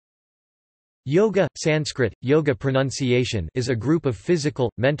Yoga, Sanskrit, yoga pronunciation, is a group of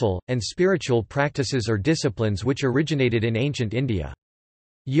physical, mental, and spiritual practices or disciplines which originated in ancient India.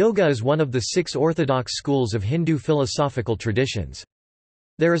 Yoga is one of the 6 orthodox schools of Hindu philosophical traditions.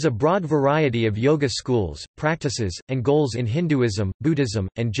 There is a broad variety of yoga schools, practices, and goals in Hinduism, Buddhism,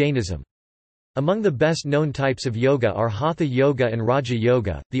 and Jainism. Among the best-known types of yoga are Hatha Yoga and Raja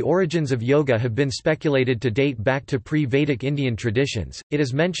Yoga. The origins of yoga have been speculated to date back to pre-Vedic Indian traditions. It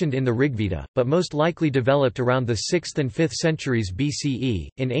is mentioned in the Rigveda, but most likely developed around the 6th and 5th centuries BCE,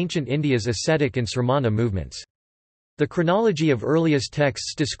 in ancient India's ascetic and sramana movements. The chronology of earliest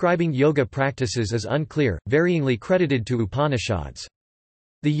texts describing yoga practices is unclear, varyingly credited to Upanishads.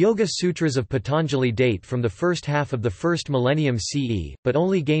 The Yoga Sutras of Patanjali date from the first half of the 1st millennium CE, but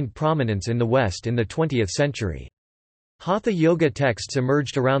only gained prominence in the West in the 20th century. Hatha Yoga texts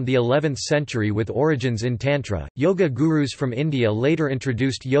emerged around the 11th century with origins in Tantra. Yoga gurus from India later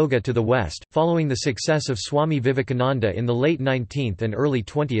introduced yoga to the West, following the success of Swami Vivekananda in the late 19th and early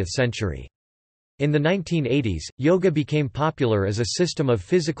 20th century. In the 1980s, yoga became popular as a system of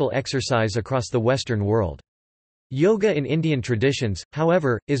physical exercise across the Western world. Yoga in Indian traditions,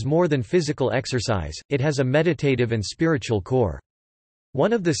 however, is more than physical exercise, it has a meditative and spiritual core.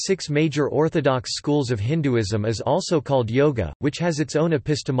 One of the 6 major orthodox schools of Hinduism is also called yoga, which has its own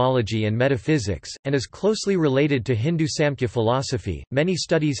epistemology and metaphysics, and is closely related to Hindu Samkhya philosophy. Many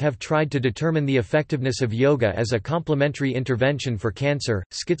studies have tried to determine the effectiveness of yoga as a complementary intervention for cancer,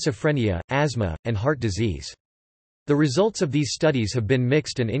 schizophrenia, asthma, and heart disease. The results of these studies have been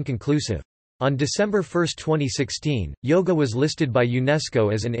mixed and inconclusive. On December 1, 2016, yoga was listed by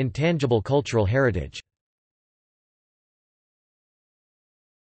UNESCO as an intangible cultural heritage.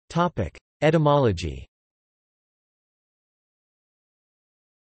 Etymology.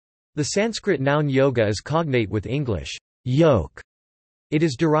 The Sanskrit noun yoga is cognate with English yoke. It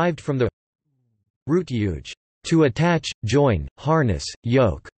is derived from the root yuj, to attach, join, harness,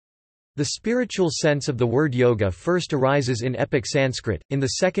 yoke. The spiritual sense of the word yoga first arises in epic Sanskrit, in the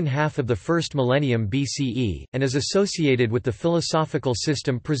second half of the 1st millennium BCE, and is associated with the philosophical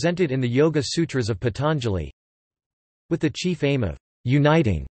system presented in the Yoga Sutras of Patanjali, with the chief aim of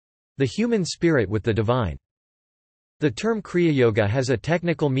uniting the human spirit with the divine. The term Kriya Yoga has a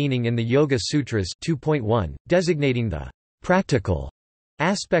technical meaning in the Yoga Sutras 2.1, designating the practical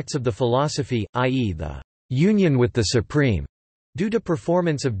aspects of the philosophy, i.e. the union with the Supreme. Due to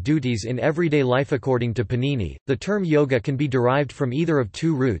performance of duties in everyday life. According to Panini, the term yoga can be derived from either of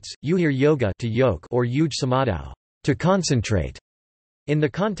 2 roots, yuhir yoga to yoke or yuj samadhau, to concentrate. In the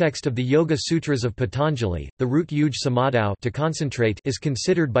context of the Yoga Sutras of Patanjali, the root yuj samadhau, to concentrate, is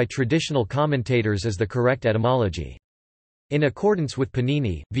considered by traditional commentators as the correct etymology. In accordance with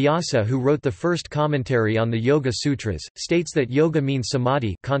Panini, Vyasa, who wrote the first commentary on the Yoga Sutras, states that yoga means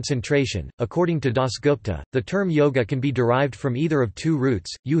samadhi, concentration. According to Dasgupta, the term yoga can be derived from either of 2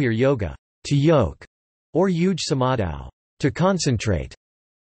 roots, yuhir yoga, to yoke, or yuj samadhau, to concentrate.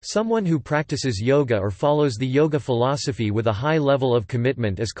 Someone who practices yoga or follows the yoga philosophy with a high level of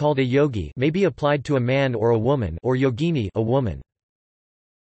commitment is called a yogi, may be applied to a man or a woman, or yogini, a woman.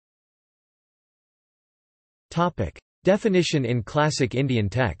 Topic: Definition in classic Indian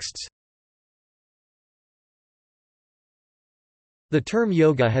texts. The term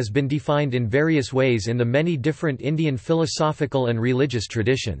yoga has been defined in various ways in the many different Indian philosophical and religious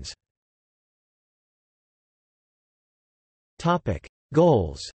traditions. Topic: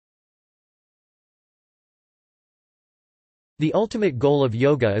 Goals. The ultimate goal of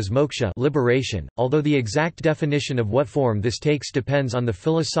yoga is moksha, liberation, although the exact definition of what form this takes depends on the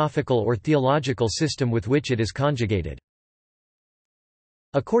philosophical or theological system with which it is conjugated.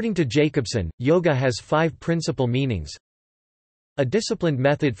 According to Jacobson, yoga has 5 principal meanings: a disciplined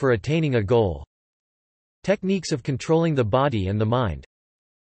method for attaining a goal, techniques of controlling the body and the mind,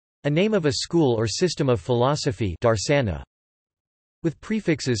 a name of a school or system of philosophy, darsana, with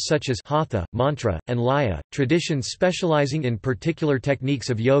prefixes such as hatha, mantra, and laya, traditions specializing in particular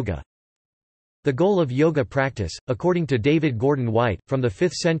techniques of yoga. The goal of yoga practice, according to David Gordon White, from the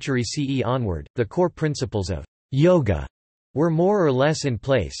 5th century CE onward, the core principles of yoga were more or less in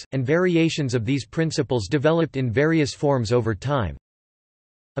place, and variations of these principles developed in various forms over time.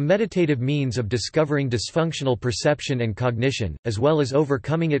 A meditative means of discovering dysfunctional perception and cognition, as well as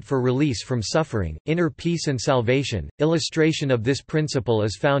overcoming it for release from suffering, inner peace and salvation. Illustration of this principle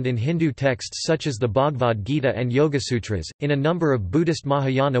is found in Hindu texts such as the Bhagavad Gita and Yoga Sutras, in a number of Buddhist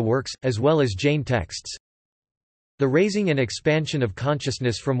Mahayana works, as well as Jain texts. the raising and expansion of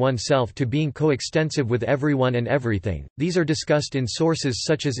consciousness from oneself to being coextensive with everyone and everything. These are discussed in sources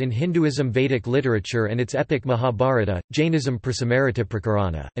such as in Hinduism Vedic literature and its epic Mahabharata, Jainism Prasamarita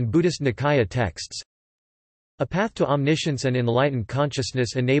Prakarana, and Buddhist Nikaya texts. A path to omniscience and enlightened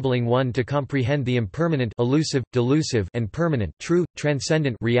consciousness enabling one to comprehend the impermanent, elusive, delusive, and permanent, true,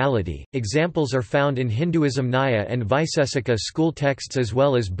 transcendent reality. Examples are found in Hinduism Nyaya and Vaisesika school texts as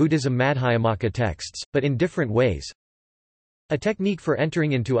well as Buddhism Madhyamaka texts, but in different ways. A technique for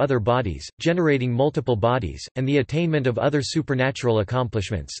entering into other bodies, generating multiple bodies, and the attainment of other supernatural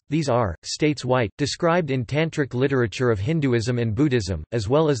accomplishments. These are, states White, described in Tantric literature of Hinduism and Buddhism, as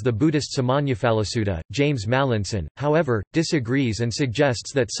well as the Buddhist Samannaphalasutta. James Mallinson, however, disagrees and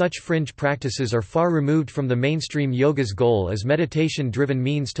suggests that such fringe practices are far removed from the mainstream yoga's goal as meditation-driven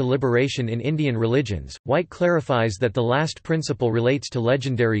means to liberation in Indian religions. White clarifies that the last principle relates to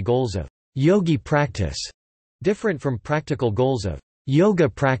legendary goals of yogi practice, different from practical goals of yoga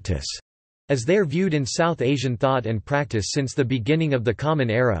practice, as they are viewed in South Asian thought and practice since the beginning of the Common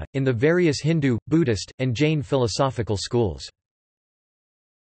Era, in the various Hindu, Buddhist, and Jain philosophical schools.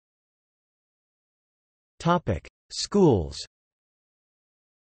 Schools.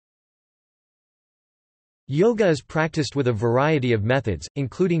 Yoga is practiced with a variety of methods,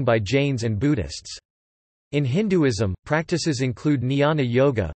 including by Jains and Buddhists. In Hinduism, practices include Jnana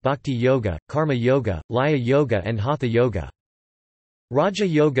Yoga, Bhakti Yoga, Karma Yoga, Laya Yoga and Hatha Yoga. Raja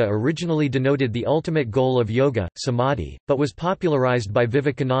Yoga originally denoted the ultimate goal of yoga, samadhi, but was popularized by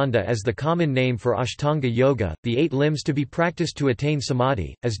Vivekananda as the common name for Ashtanga Yoga, the 8 limbs to be practiced to attain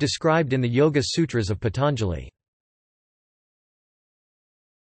samadhi, as described in the Yoga Sutras of Patanjali.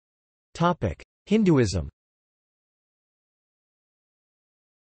 Hinduism.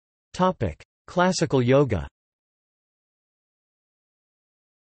 Classical yoga.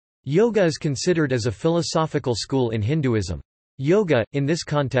 Yoga is considered as a philosophical school in Hinduism. Yoga, in this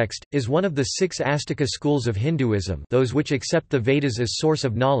context, is one of the 6 Astika schools of Hinduism, those which accept the Vedas as source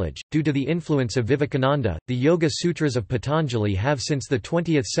of knowledge. Due to the influence of Vivekananda, the Yoga Sutras of Patanjali have since the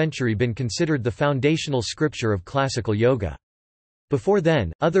 20th century been considered the foundational scripture of classical yoga. Before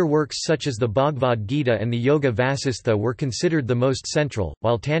then, other works such as the Bhagavad Gita and the Yoga Vasistha were considered the most central,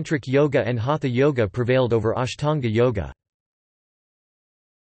 while Tantric Yoga and Hatha Yoga prevailed over Ashtanga Yoga.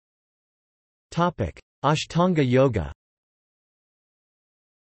 Ashtanga Yoga.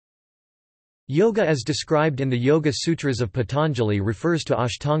 Yoga as described in the Yoga Sutras of Patanjali refers to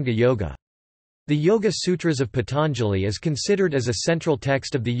Ashtanga Yoga. The Yoga Sutras of Patanjali is considered as a central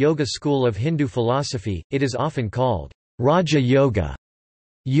text of the Yoga school of Hindu philosophy. It is often called Raja Yoga,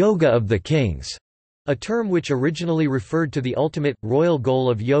 yoga of the kings, a term which originally referred to the ultimate, royal goal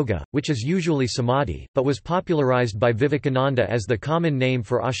of yoga, which is usually samadhi, but was popularized by Vivekananda as the common name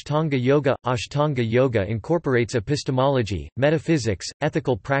for Ashtanga Yoga. Ashtanga Yoga incorporates epistemology, metaphysics,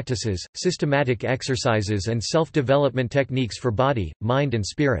 ethical practices, systematic exercises and self-development techniques for body, mind and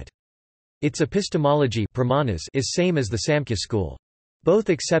spirit. Its epistemology pramanas is same as the Samkhya school. Both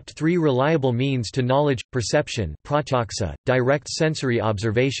accept 3 reliable means to knowledge: perception, pratyaksa, direct sensory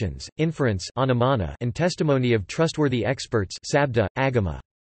observations, inference, anumana, and testimony of trustworthy experts, sabda, agama.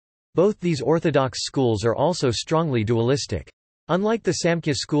 Both these orthodox schools are also strongly dualistic. Unlike the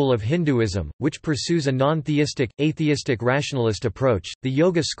Samkhya school of Hinduism, which pursues a non-theistic, atheistic rationalist approach, the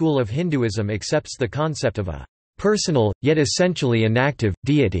Yoga school of Hinduism accepts the concept of a personal, yet essentially inactive,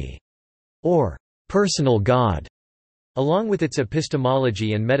 deity, or personal God. Along with its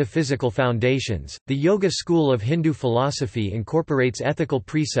epistemology and metaphysical foundations, the Yoga school of Hindu philosophy incorporates ethical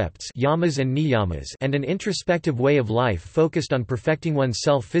precepts yamas and niyamas and an introspective way of life focused on perfecting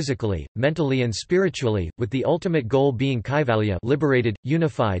oneself physically, mentally and spiritually, with the ultimate goal being kaivalya, liberated,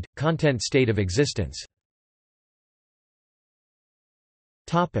 unified, content state of existence.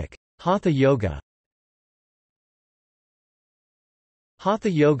 Hatha Yoga.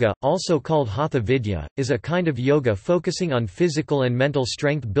 Hatha Yoga, also called Hatha Vidya, is a kind of yoga focusing on physical and mental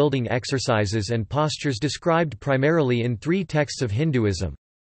strength-building exercises and postures described primarily in 3 texts of Hinduism.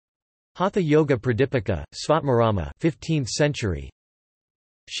 Hatha Yoga Pradipika, Svatmarama, 15th century.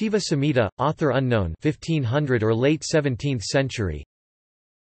 Shiva Samhita, author unknown, 1500 or late 17th century.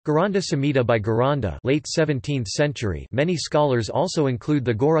 Garanda Samhita by Garanda, late 17th century. Many scholars also include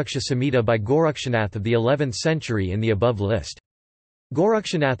the Goraksha Samhita by Gorakshanath of the 11th century in the above list.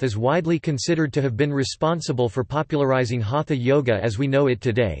 Gorakshanath is widely considered to have been responsible for popularizing Hatha Yoga as we know it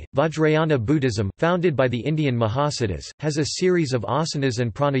today. Vajrayana Buddhism, founded by the Indian Mahasiddhas, has a series of asanas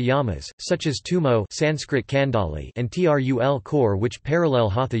and pranayamas, such as Tumo (Sanskrit Kandali) and Trul Kor, which parallel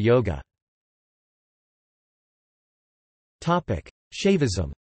Hatha Yoga. Topic: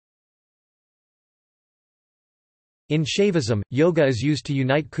 Shaivism. In Shaivism, yoga is used to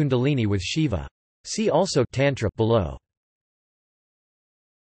unite Kundalini with Shiva. See also Tantra below.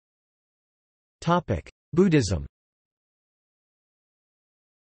 Buddhism.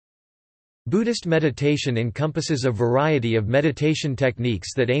 Buddhist meditation encompasses a variety of meditation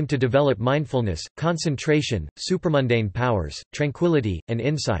techniques that aim to develop mindfulness, concentration, supramundane powers, tranquility, and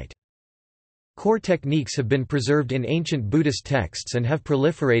insight. Core techniques have been preserved in ancient Buddhist texts and have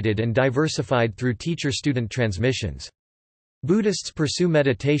proliferated and diversified through teacher-student transmissions. Buddhists pursue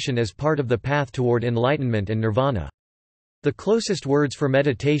meditation as part of the path toward enlightenment and nirvana. The closest words for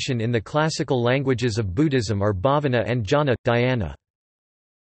meditation in the classical languages of Buddhism are bhavana and jhana, dhyana.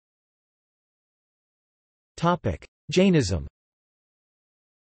 Jainism.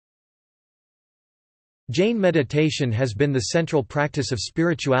 Jain meditation has been the central practice of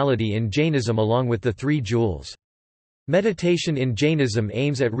spirituality in Jainism along with the three jewels. Meditation in Jainism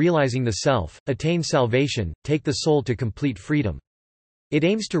aims at realizing the self, attain salvation, take the soul to complete freedom. It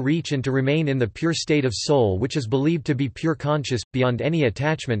aims to reach and to remain in the pure state of soul which is believed to be pure conscious, beyond any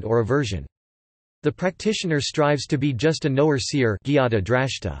attachment or aversion. The practitioner strives to be just a knower-seer.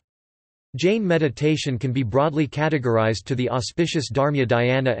 Jain meditation can be broadly categorized to the auspicious Dharmya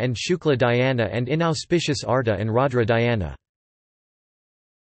dhyana and Shukla dhyana and inauspicious Arta and Radra dhyana.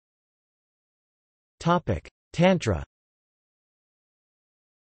 Tantra.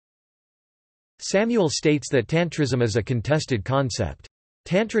 Samuel states that Tantrism is a contested concept.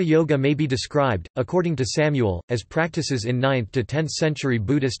 Tantra yoga may be described, according to Samuel, as practices in 9th to 10th century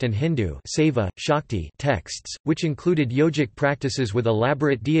Buddhist and Hindu Seva, Shakti texts, which included yogic practices with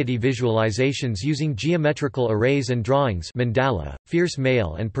elaborate deity visualizations using geometrical arrays and drawings mandala, fierce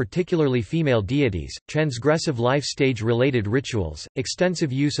male and particularly female deities, transgressive life stage-related rituals,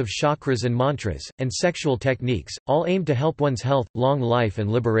 extensive use of chakras and mantras, and sexual techniques, all aimed to help one's health, long life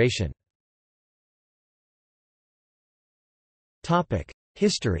and liberation.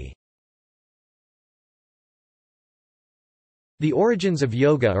 History. The origins of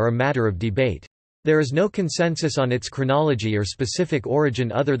yoga are a matter of debate. There is no consensus on its chronology or specific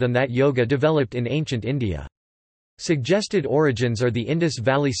origin other than that yoga developed in ancient India. Suggested origins are the Indus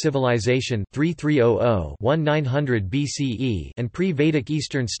Valley Civilization 3300–1900 BCE and pre-Vedic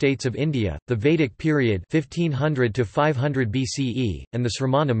eastern states of India, the Vedic period 1500 to 500 BCE, and the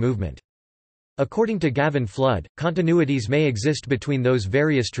Sramana movement. According to Gavin Flood, continuities may exist between those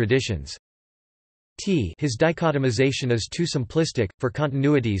various traditions. His dichotomization is too simplistic, for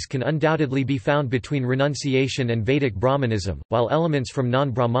continuities can undoubtedly be found between renunciation and Vedic Brahmanism, while elements from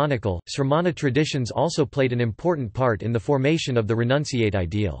non-Brahmanical, Sramana traditions also played an important part in the formation of the renunciate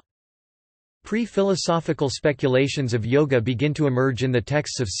ideal. Pre-philosophical speculations of yoga begin to emerge in the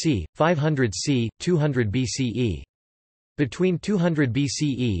texts of c. 500 c. 200 BCE. Between 200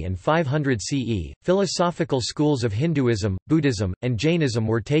 BCE and 500 CE, philosophical schools of Hinduism, Buddhism, and Jainism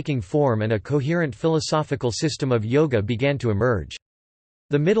were taking form and a coherent philosophical system of yoga began to emerge.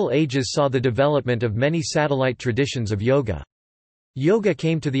 The Middle Ages saw the development of many satellite traditions of yoga. Yoga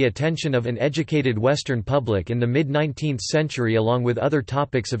came to the attention of an educated Western public in the mid-19th century along with other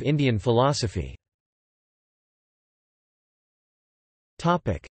topics of Indian philosophy.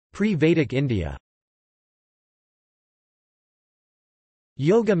 Pre-Vedic India.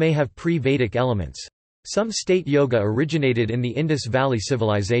 Yoga may have pre-Vedic elements. Some state yoga originated in the Indus Valley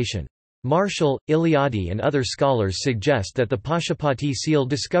Civilization. Marshall, Iliadi and other scholars suggest that the Pashupati seal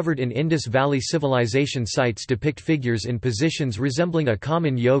discovered in Indus Valley Civilization sites depict figures in positions resembling a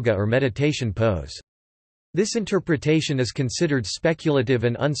common yoga or meditation pose. This interpretation is considered speculative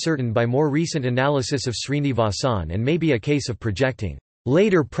and uncertain by more recent analysis of Srinivasan and may be a case of projecting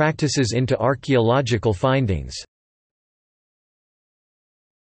later practices into archaeological findings.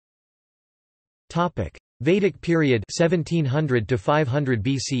 Vedic period 1700 to 500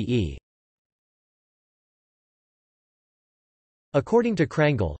 BCE. According to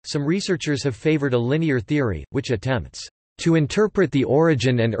Krangle, some researchers have favored a linear theory, which attempts to interpret the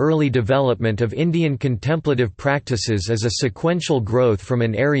origin and early development of Indian contemplative practices as a sequential growth from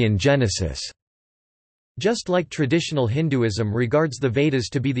an Aryan genesis. Just like traditional Hinduism regards the Vedas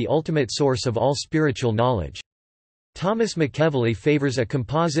to be the ultimate source of all spiritual knowledge. Thomas McEvilley favors a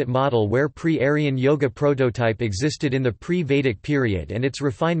composite model where pre-Aryan yoga prototype existed in the pre-Vedic period and its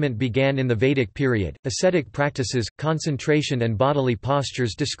refinement began in the Vedic period. Ascetic practices, concentration and bodily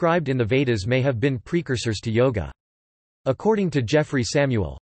postures described in the Vedas may have been precursors to yoga. According to Jeffrey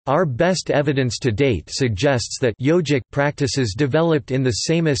Samuel, our best evidence to date suggests that yogic practices developed in the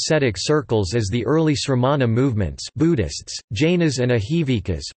same ascetic circles as the early Sramana movements Buddhists, Jainas and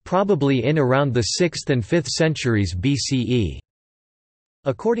Ajivikas, probably in around the 6th and 5th centuries BCE.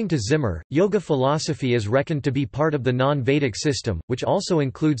 According to Zimmer, yoga philosophy is reckoned to be part of the non-Vedic system, which also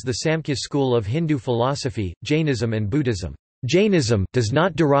includes the Samkhya school of Hindu philosophy, Jainism and Buddhism. Jainism does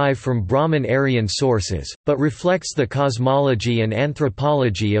not derive from Brahman-Aryan sources, but reflects the cosmology and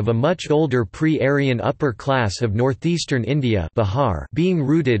anthropology of a much older pre-Aryan upper class of northeastern India, Bihar, being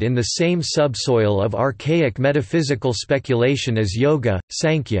rooted in the same subsoil of archaic metaphysical speculation as Yoga,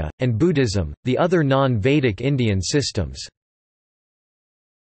 Sankhya, and Buddhism, the other non-Vedic Indian systems.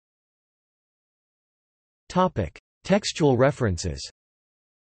 Textual references.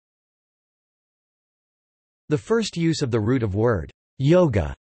 The first use of the root of word,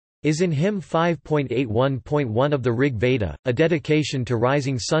 yoga, is in hymn 5.81.1 of the Rig Veda, a dedication to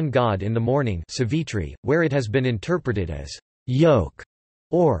rising sun god in the morning, Savitri, where it has been interpreted as yoke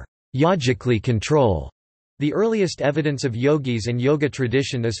or yogically control. The earliest evidence of yogis and yoga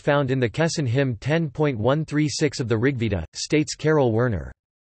tradition is found in the Kesson hymn 10.136 of the Rigveda, states Carol Werner.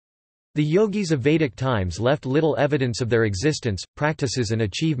 The yogis of Vedic times left little evidence of their existence, practices and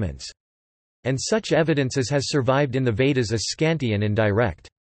achievements. And such evidence as has survived in the Vedas is scanty and indirect.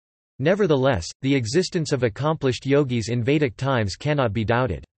 Nevertheless, the existence of accomplished yogis in Vedic times cannot be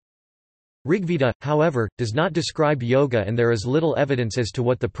doubted. Rigveda, however, does not describe yoga and there is little evidence as to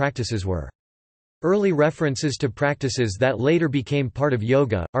what the practices were. Early references to practices that later became part of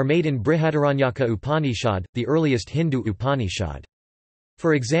yoga, are made in Brihadaranyaka Upanishad, the earliest Hindu Upanishad.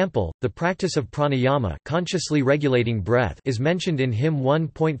 For example, the practice of pranayama, consciously regulating breath, is mentioned in hymn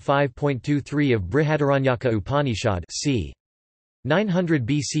 1.5.23 of Brihadaranyaka Upanishad, c. 900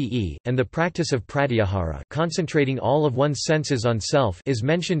 BCE, and the practice of pratyahara, concentrating all of one's senses on self, is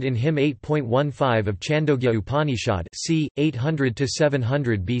mentioned in hymn 8.15 of Chandogya Upanishad, c. 800 to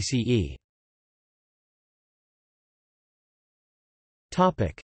 700 BCE.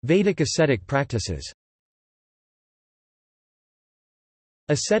 Topic: Vedic ascetic practices.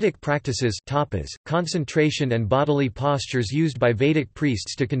 Ascetic practices, tapas, concentration and bodily postures used by Vedic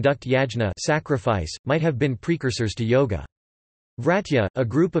priests to conduct yajna, sacrifice, might have been precursors to yoga. Vratya, a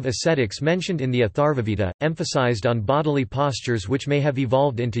group of ascetics mentioned in the Atharvaveda, emphasized on bodily postures which may have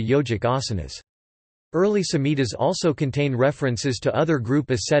evolved into yogic asanas. Early Samhitas also contain references to other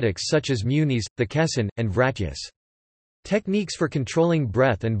group ascetics such as munis, the Kesson, and Vratyas. Techniques for controlling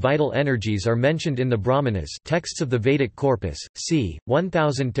breath and vital energies are mentioned in the Brahmanas, texts of the Vedic corpus, c.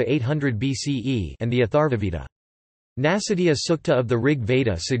 1000 to 800 BCE, and the Atharvaveda. Nasadhya Sukta of the Rig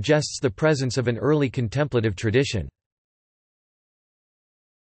Veda suggests the presence of an early contemplative tradition.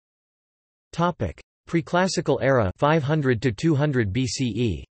 Topic: Preclassical era, 500 to 200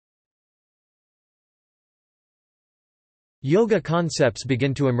 BCE. Yoga concepts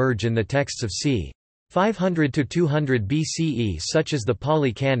begin to emerge in the texts of c. 500 to 200 BCE such as the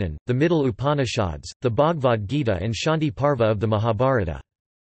Pali Canon, the Middle Upanishads, the Bhagavad Gita and Shanti Parva of the Mahabharata.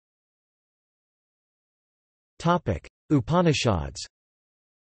 Upanishads.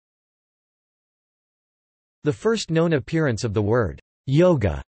 The first known appearance of the word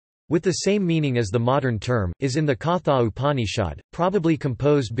yoga, with the same meaning as the modern term, is in the Katha Upanishad, probably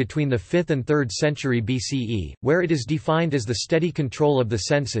composed between the 5th and 3rd century BCE, where it is defined as the steady control of the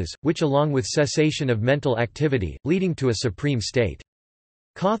senses, which along with cessation of mental activity, leading to a supreme state.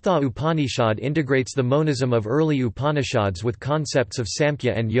 Katha Upanishad integrates the monism of early Upanishads with concepts of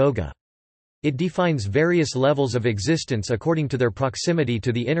Samkhya and Yoga. It defines various levels of existence according to their proximity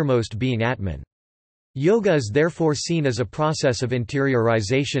to the innermost being Atman. Yoga is therefore seen as a process of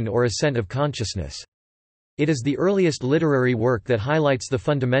interiorization or ascent of consciousness. It is the earliest literary work that highlights the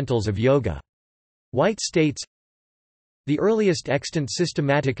fundamentals of yoga. White states, the earliest extant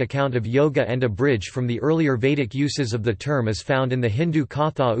systematic account of yoga and a bridge from the earlier Vedic uses of the term is found in the Hindu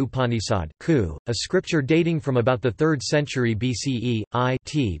Katha Upanishad, a scripture dating from about the 3rd century BCE.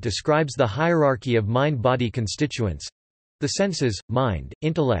 It describes the hierarchy of mind-body constituents—the senses, mind,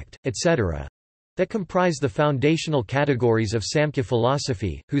 intellect, etc., that comprise the foundational categories of Samkhya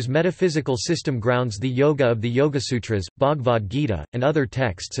philosophy, whose metaphysical system grounds the yoga of the Yogasutras, Bhagavad Gita, and other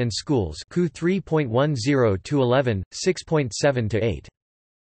texts and schools. 3.10-11, 6.7-8.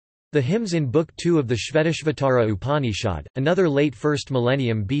 The hymns in Book 2 of the Shvetashvatara Upanishad, another late 1st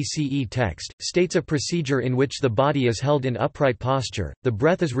millennium BCE text, states a procedure in which the body is held in upright posture, the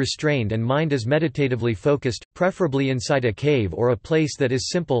breath is restrained and mind is meditatively focused, preferably inside a cave or a place that is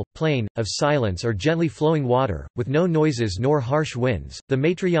simple, plain, of silence or gently flowing water, with no noises nor harsh winds. The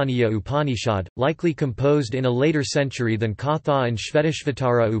Maitrayaniya Upanishad, likely composed in a later century than Katha and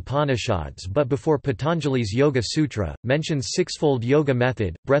Shvetashvatara Upanishads but before Patanjali's Yoga Sutra, mentions sixfold yoga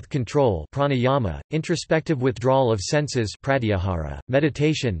method, breath control, control pranayama, introspective withdrawal of senses pratyahara,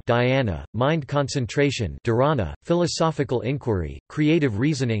 meditation dhyana, mind concentration dharana, philosophical inquiry, creative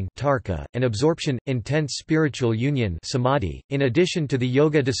reasoning tarka, and absorption, intense spiritual union samadhi. In addition to the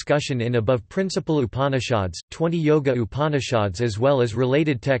yoga discussion in above principal Upanishads, 20 Yoga Upanishads as well as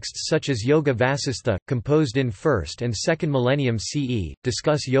related texts such as Yoga Vasistha, composed in 1st and 2nd millennium CE,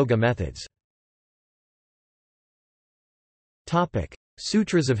 discuss yoga methods.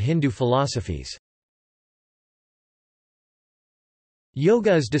 Sutras of Hindu philosophies.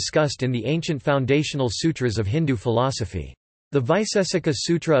 Yoga is discussed in the ancient foundational sutras of Hindu philosophy. The Vaisesika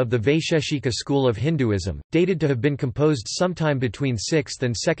Sutra of the Vaisheshika school of Hinduism, dated to have been composed sometime between 6th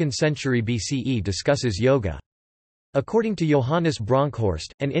and 2nd century BCE, discusses yoga. According to Johannes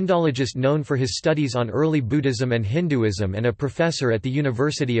Bronkhorst, an Indologist known for his studies on early Buddhism and Hinduism and a professor at the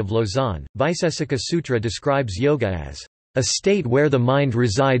University of Lausanne, Vaisesika Sutra describes yoga as a state where the mind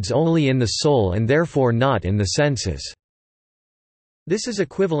resides only in the soul and therefore not in the senses. This is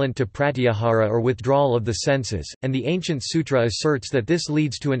equivalent to pratyahara or withdrawal of the senses, and the ancient sutra asserts that this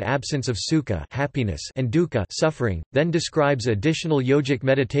leads to an absence of sukha happiness and dukkha suffering, then describes additional yogic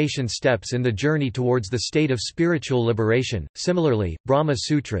meditation steps in the journey towards the state of spiritual liberation. Similarly, Brahma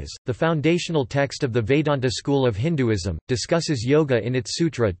Sutras, the foundational text of the Vedanta school of Hinduism, discusses yoga in its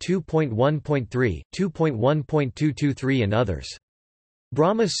Sutra 2.1.3, 2.1.223 and others.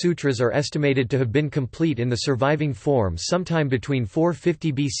 Brahma Sutras are estimated to have been complete in the surviving form sometime between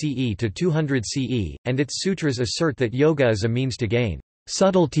 450 BCE to 200 CE, and its sutras assert that yoga is a means to gain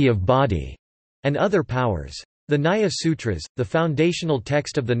subtlety of body and other powers. The Nyaya Sutras, the foundational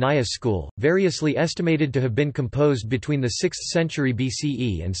text of the Nyaya school, variously estimated to have been composed between the 6th century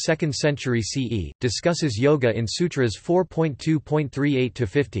BCE and 2nd century CE, discusses yoga in Sutras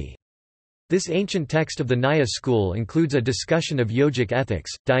 4.2.38-50. This ancient text of the Nyaya school includes a discussion of yogic ethics,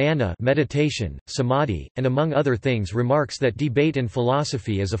 dhyana meditation, samadhi, and among other things remarks that debate and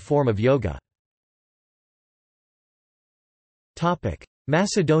philosophy is a form of yoga.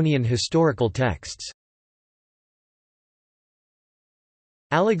 Macedonian historical texts.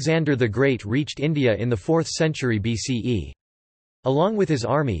 Alexander the Great reached India in the 4th century BCE. Along with his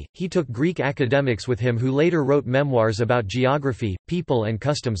army, he took Greek academics with him who later wrote memoirs about geography, people and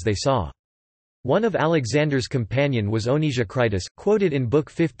customs they saw. One of Alexander's companion was Onesicritus, quoted in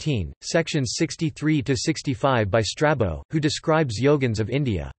Book 15, sections 63–65 by Strabo, who describes yogins of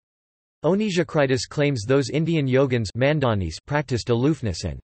India. Onesicritus claims those Indian yogins Mandanis practiced aloofness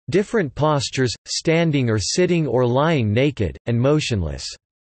and different postures, standing or sitting or lying naked, and motionless.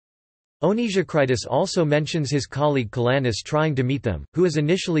 Onesicritus also mentions his colleague Calanus trying to meet them, who is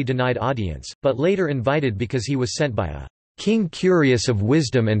initially denied audience, but later invited because he was sent by a king curious of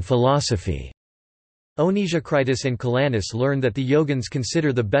wisdom and philosophy. Onesicritus and Calanus learn that the yogins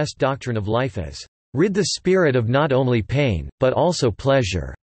consider the best doctrine of life as rid the spirit of not only pain, but also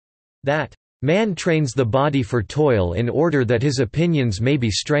pleasure, that man trains the body for toil in order that his opinions may be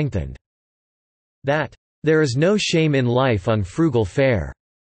strengthened, that there is no shame in life on frugal fare,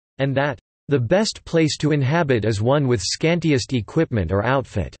 and that the best place to inhabit is one with scantiest equipment or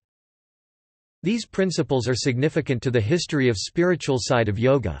outfit. These principles are significant to the history of spiritual side of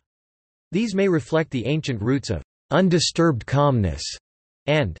yoga. These may reflect the ancient roots of undisturbed calmness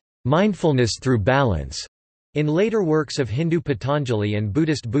and mindfulness through balance. In later works of Hindu Patanjali and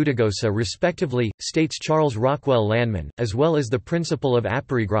Buddhist Buddhaghosa respectively, states Charles Rockwell Lanman, as well as the principle of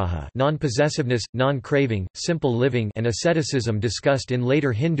aparigraha non-possessiveness, non-craving, simple living and asceticism discussed in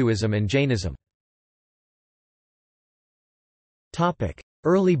later Hinduism and Jainism.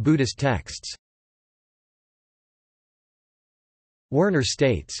 Early Buddhist texts. Werner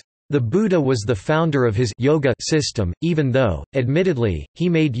states, "The Buddha was the founder of his yoga system, even though, admittedly, he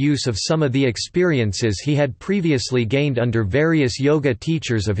made use of some of the experiences he had previously gained under various yoga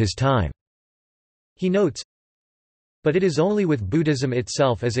teachers of his time." He notes, "But it is only with Buddhism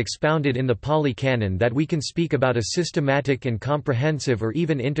itself as expounded in the Pali Canon that we can speak about a systematic and comprehensive or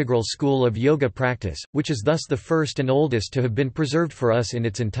even integral school of yoga practice, which is thus the first and oldest to have been preserved for us in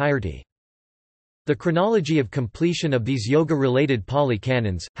its entirety." The chronology of completion of these yoga-related Pali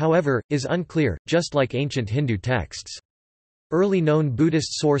canons, however, is unclear, just like ancient Hindu texts. Early known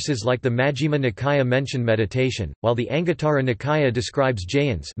Buddhist sources like the Majjhima Nikaya mention meditation, while the Anguttara Nikaya describes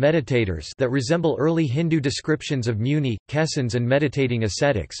jayans meditators that resemble early Hindu descriptions of muni, kesans and meditating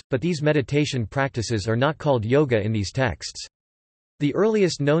ascetics, but these meditation practices are not called yoga in these texts. The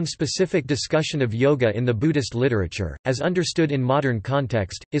earliest known specific discussion of yoga in the Buddhist literature, as understood in modern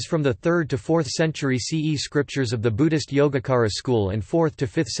context, is from the 3rd to 4th century CE scriptures of the Buddhist Yogacara school and 4th to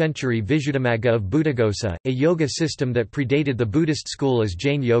 5th century Visuddhimagga of Buddhaghosa, a yoga system that predated the Buddhist school as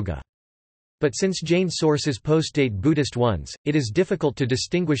Jain yoga. But since Jain sources postdate Buddhist ones, it is difficult to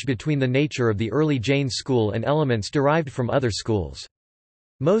distinguish between the nature of the early Jain school and elements derived from other schools.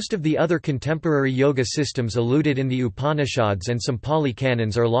 Most of the other contemporary yoga systems alluded in the Upanishads and some Pali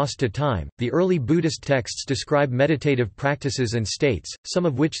canons are lost to time. The early Buddhist texts describe meditative practices and states, some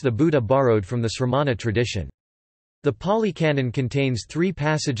of which the Buddha borrowed from the Sramana tradition. The Pali Canon contains 3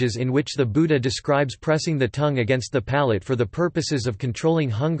 passages in which the Buddha describes pressing the tongue against the palate for the purposes of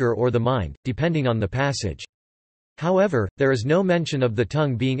controlling hunger or the mind, depending on the passage. However, there is no mention of the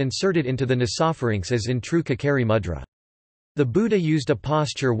tongue being inserted into the nasopharynx as in true Kakari mudra. The Buddha used a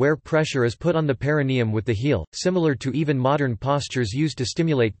posture where pressure is put on the perineum with the heel, similar to even modern postures used to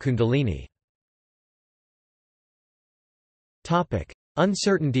stimulate kundalini.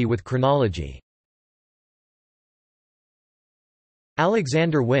 Uncertainty with chronology.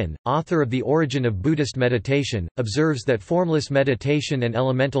 Alexander Wynne, author of The Origin of Buddhist Meditation, observes that formless meditation and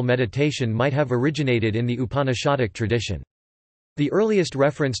elemental meditation might have originated in the Upanishadic tradition. The earliest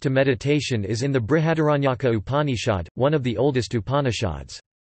reference to meditation is in the Brihadaranyaka Upanishad, one of the oldest Upanishads.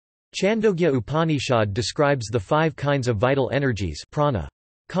 Chandogya Upanishad describes the 5 kinds of vital energies prana.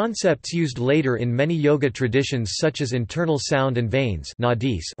 Concepts used later in many yoga traditions such as internal sound and veins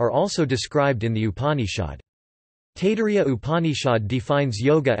nadis are also described in the Upanishad. Taittiriya Upanishad defines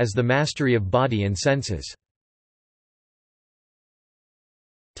yoga as the mastery of body and senses.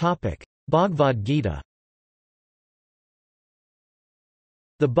 Bhagavad Gita.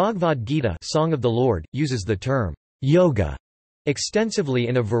 The Bhagavad Gita, Song of the Lord, uses the term yoga extensively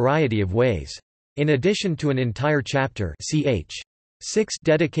in a variety of ways. In addition to an entire chapter ch. 6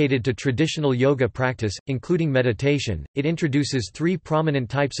 dedicated to traditional yoga practice, including meditation, it introduces 3 prominent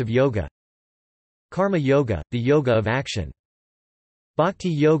types of yoga. Karma yoga, the yoga of action.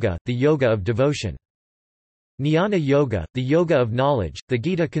 Bhakti yoga, the yoga of devotion. Jnana yoga, the yoga of knowledge. The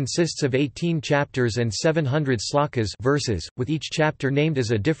Gita consists of 18 chapters and 700 slokas verses, with each chapter named as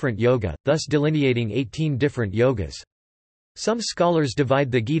a different yoga, thus delineating 18 different yogas. Some scholars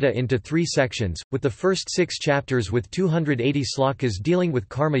divide the Gita into 3 sections, with the first 6 chapters with 280 slokas dealing with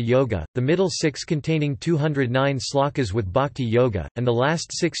karma yoga, the middle 6 containing 209 slokas with bhakti yoga, and the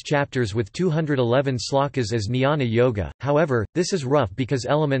last 6 chapters with 211 slokas as jnana yoga. However, this is rough because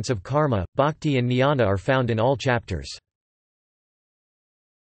elements of karma, bhakti and jnana are found in all chapters.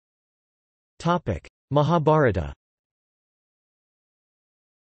 Mahabharata.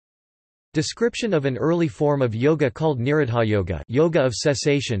 Description of an early form of yoga called Nirodha yoga of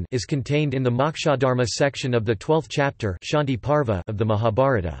cessation is contained in the Mokshadharma section of the 12th chapter Shanti Parva of the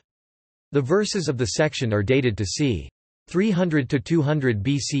Mahabharata. The verses of the section are dated to c. 300 to 200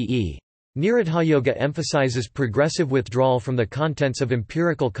 BCE. Nirodha yoga emphasizes progressive withdrawal from the contents of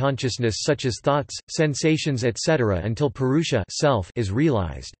empirical consciousness such as thoughts, sensations etc. until Purusha self is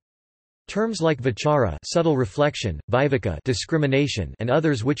realized. Terms like vichara subtle reflection, viveka discrimination and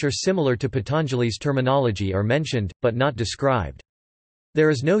others which are similar to Patanjali's terminology are mentioned, but not described. There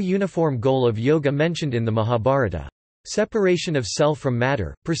is no uniform goal of yoga mentioned in the Mahabharata. Separation of self from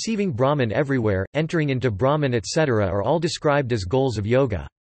matter, perceiving Brahman everywhere, entering into Brahman etc. are all described as goals of yoga.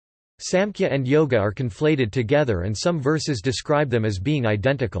 Samkhya and yoga are conflated together and some verses describe them as being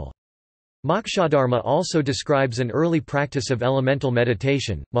identical. Mokshadharma also describes an early practice of elemental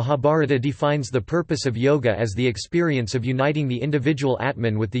meditation. Mahabharata defines the purpose of yoga as the experience of uniting the individual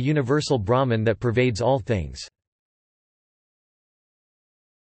Atman with the universal Brahman that pervades all things.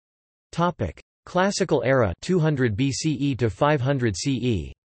 Topic: Classical era 200 BCE to 500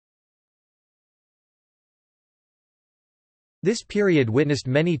 CE. This period witnessed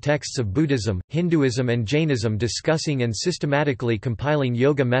many texts of Buddhism, Hinduism and Jainism discussing and systematically compiling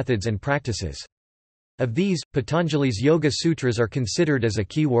yoga methods and practices. Of these, Patanjali's Yoga Sutras are considered as a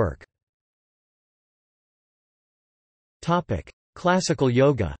key work. Classical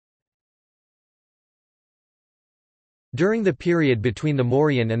yoga. During the period between the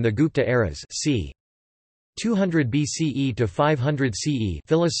Mauryan and the Gupta eras c. 200 BCE to 500 CE,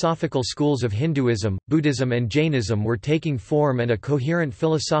 philosophical schools of Hinduism, Buddhism and Jainism were taking form and a coherent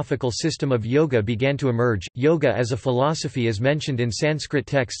philosophical system of yoga began to emerge. Yoga as a philosophy is mentioned in Sanskrit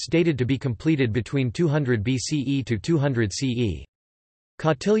texts dated to be completed between 200 BCE to 200 CE.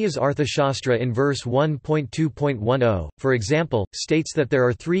 Kautilya's Arthashastra in verse 1.2.10, for example, states that there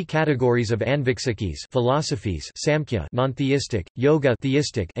are 3 categories of anviksikis philosophies: Samkhya non-theistic, Yoga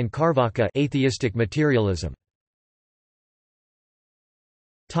theistic, and Karvaka atheistic materialism.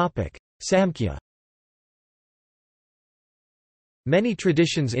 Samkhya. Many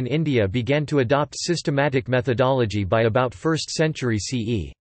traditions in India began to adopt systematic methodology by about 1st century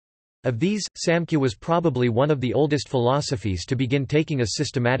CE. Of these, Samkhya was probably one of the oldest philosophies to begin taking a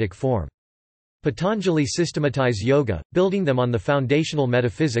systematic form. Patanjali systematized yoga, building them on the foundational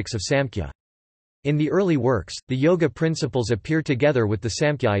metaphysics of Samkhya. In the early works, the yoga principles appear together with the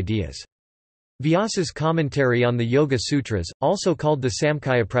Samkhya ideas. Vyasa's commentary on the Yoga Sutras, also called the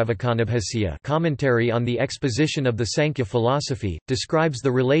Samkhyapravikanabhasya commentary on the exposition of the Sankhya philosophy, describes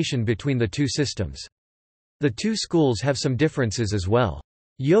the relation between the two systems. The two schools have some differences as well.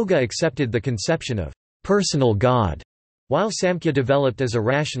 Yoga accepted the conception of personal God, while Samkhya developed as a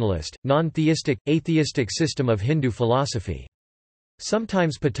rationalist, non-theistic, atheistic system of Hindu philosophy.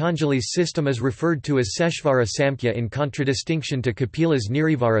 Sometimes Patanjali's system is referred to as Seshvara Samkhya in contradistinction to Kapila's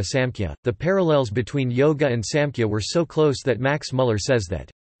Nirivara Samkhya. The parallels between yoga and Samkhya were so close that Max Muller says that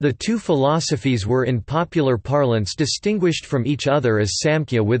the two philosophies were in popular parlance distinguished from each other as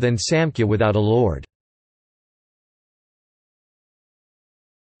Samkhya with and Samkhya without a lord.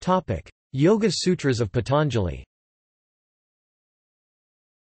 Topic: Yoga Sutras of Patanjali.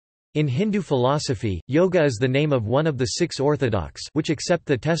 In Hindu philosophy, yoga is the name of one of the 6 orthodox which accept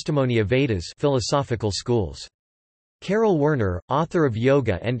the testimony of Vedas philosophical schools. Carol Werner, author of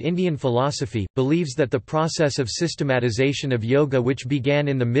Yoga and Indian Philosophy, believes that the process of systematization of yoga which began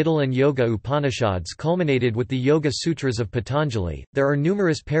in the Middle and Yoga Upanishads culminated with the Yoga Sutras of Patanjali. There are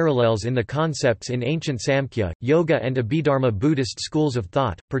numerous parallels in the concepts in ancient Samkhya, Yoga and Abhidharma Buddhist schools of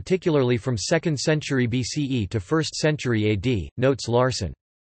thought, particularly from 2nd century BCE to 1st century AD, notes Larson.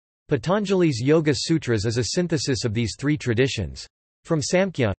 Patanjali's Yoga Sutras is a synthesis of these 3 traditions. From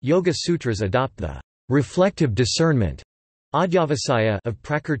Samkhya, Yoga Sutras adopt the reflective discernment Adhyavasaya of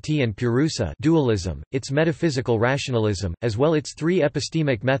Prakrti and Purusa dualism, its metaphysical rationalism, as well its 3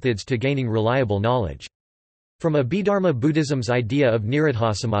 epistemic methods to gaining reliable knowledge. From Abhidharma Buddhism's idea of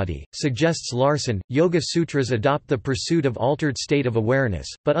Nirodhasamadhi, suggests Larson, Yoga Sutras adopt the pursuit of altered state of awareness,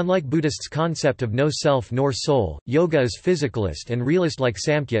 but unlike Buddhists' concept of no self nor soul, yoga is physicalist and realist like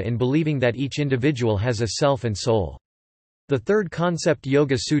Samkhya in believing that each individual has a self and soul. The third concept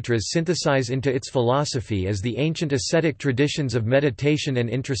Yoga Sutras synthesize into its philosophy is the ancient ascetic traditions of meditation and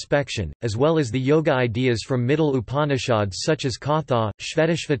introspection, as well as the yoga ideas from middle Upanishads such as Katha,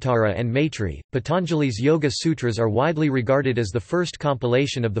 Shvetashvatara and Maitri. Patanjali's Yoga Sutras are widely regarded as the first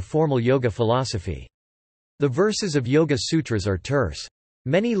compilation of the formal yoga philosophy. The verses of Yoga Sutras are terse.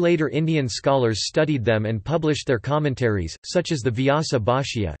 Many later Indian scholars studied them and published their commentaries, such as the Vyasa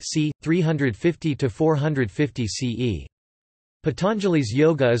Bhashya c. 350–450 CE. Patanjali's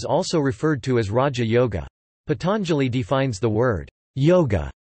yoga is also referred to as Raja Yoga. Patanjali defines the word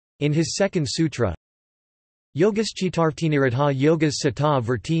yoga in his 2nd sutra, Yogaschitarvtinirodha Yogas Sata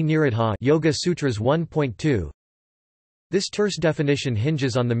Virti Nirodha Yoga Sutras 1.2. This terse definition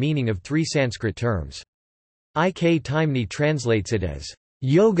hinges on the meaning of 3 Sanskrit terms. I.K. Taimni translates it as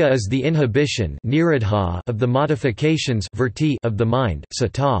yoga is the inhibition nirodha of the modifications virti of the mind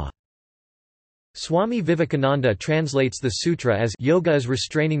sata. Swami Vivekananda translates the sutra as yoga is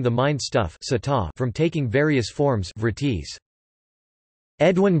restraining the mind stuff sata from taking various forms vrittis.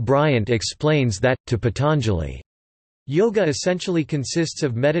 Edwin Bryant explains that, to Patanjali, yoga essentially consists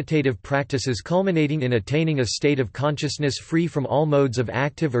of meditative practices culminating in attaining a state of consciousness free from all modes of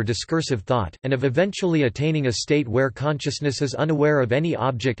active or discursive thought, and of eventually attaining a state where consciousness is unaware of any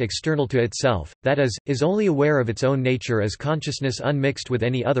object external to itself, that is only aware of its own nature as consciousness unmixed with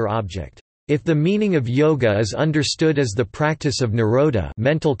any other object. If the meaning of yoga is understood as the practice of nirodha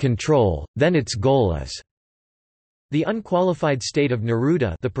mental control, then its goal is the unqualified state of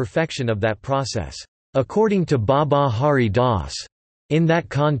nirodha, the perfection of that process. According to Baba Hari Das, in that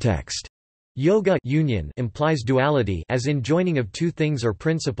context, yoga union implies duality as in joining of 2 things or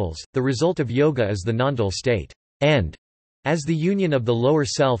principles. The result of yoga is the non-dual state, and as the union of the lower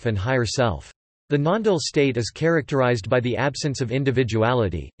self and higher self. The non-dual state is characterized by the absence of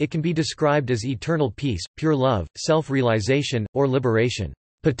individuality. It can be described as eternal peace, pure love, self-realization, or liberation.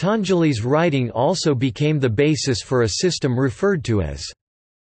 Patanjali's writing also became the basis for a system referred to as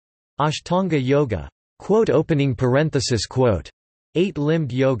Ashtanga Yoga.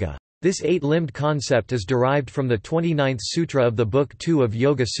 Eight-limbed yoga. This 8-limbed concept is derived from the 29th sutra of the Book 2 of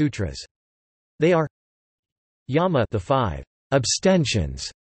Yoga Sutras. They are Yama, the 5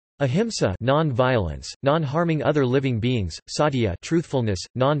 abstentions, Ahimsa, non-violence, non-harming other living beings; Satya, truthfulness,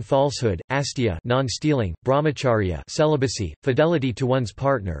 non-falsehood; Asteya, non-stealing; Brahmacharya, celibacy, fidelity to one's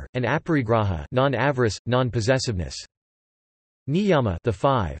partner; and Aparigraha, non-avarice, non-possessiveness. Niyama, the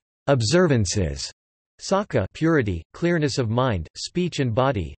 5 observances, Sakha purity, clearness of mind, speech and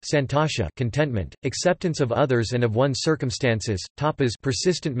body, santosha contentment, acceptance of others and of one's circumstances, tapas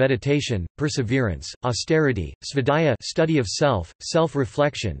persistent meditation, perseverance, austerity, svadhyaya study of self,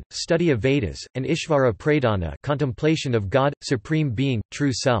 self-reflection, study of Vedas, and Ishvara pradhana contemplation of God, Supreme Being,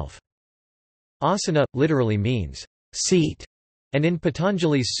 True Self. Asana, literally means seat, and in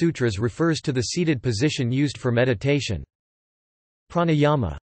Patanjali's sutras refers to the seated position used for meditation.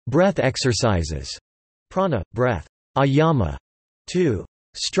 Pranayama, breath exercises. Prana, breath. Ayama, to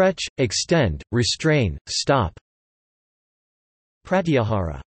stretch, extend, restrain, stop.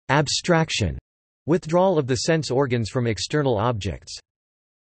 Pratyahara, abstraction, withdrawal of the sense organs from external objects.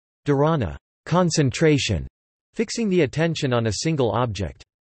 Dharana, concentration, fixing the attention on a single object.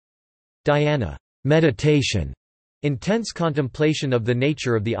 Dhyana, meditation, intense contemplation of the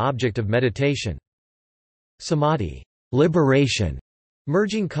nature of the object of meditation. Samadhi, liberation,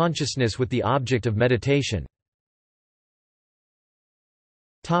 merging consciousness with the object of meditation.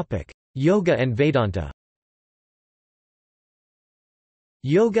 Yoga and Vedanta.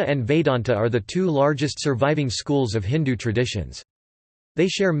 Yoga and Vedanta are the two largest surviving schools of Hindu traditions. They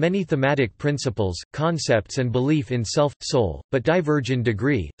share many thematic principles, concepts and belief in self, soul, but diverge in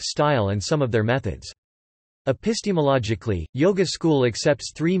degree, style and some of their methods. Epistemologically, Yoga school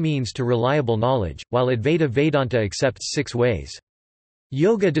accepts 3 means to reliable knowledge, while Advaita Vedanta accepts 6 ways.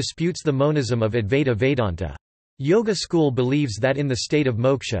 Yoga disputes the monism of Advaita Vedanta. Yoga school believes that in the state of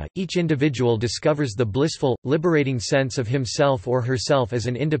moksha, each individual discovers the blissful, liberating sense of himself or herself as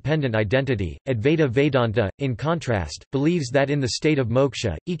an independent identity. Advaita Vedanta, in contrast, believes that in the state of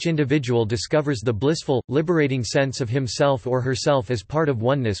moksha, each individual discovers the blissful, liberating sense of himself or herself as part of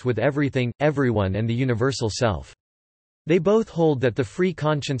oneness with everything, everyone and the universal self. They both hold that the free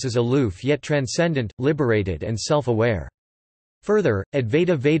conscience is aloof yet transcendent, liberated and self-aware. Further,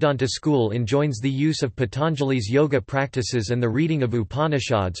 Advaita Vedanta school enjoins the use of Patanjali's yoga practices and the reading of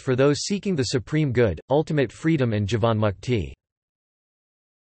Upanishads for those seeking the supreme good, ultimate freedom and jivanmukti.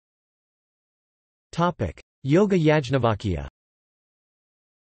 Yoga Yajnavalkya.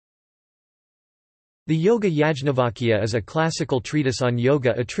 The Yoga Yajnavalkya is a classical treatise on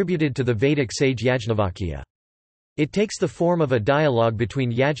yoga attributed to the Vedic sage Yajnavalkya. It takes the form of a dialogue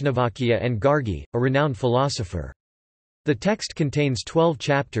between Yajnavalkya and Gargi, a renowned philosopher. The text contains 12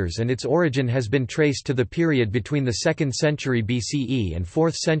 chapters and its origin has been traced to the period between the 2nd century BCE and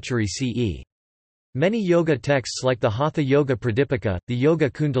 4th century CE. Many yoga texts like the Hatha Yoga Pradipika, the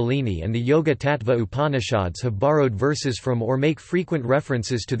Yoga Kundalini and the Yoga Tattva Upanishads have borrowed verses from or make frequent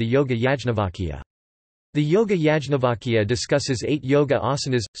references to the Yoga Yajnavalkya. The Yoga Yajnavalkya discusses 8 yoga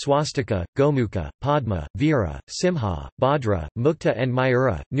asanas, swastika, gomukha, padma, vira, simha, bhadra, mukta and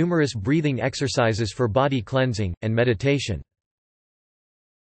mayura, numerous breathing exercises for body cleansing, and meditation.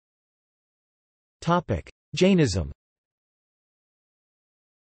 Jainism.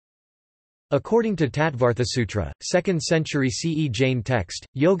 According to Tattvarthasutra, 2nd century CE Jain text,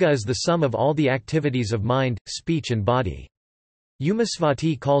 yoga is the sum of all the activities of mind, speech and body.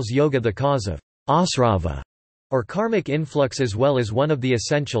 Umasvati calls yoga the cause of asrava, or karmic influx as well as one of the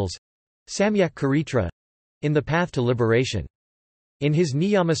essentials samyak charitra in the path to liberation. In his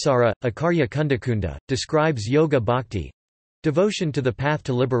Niyamasara, Akarya Kundakunda, describes yoga bhakti, devotion to the path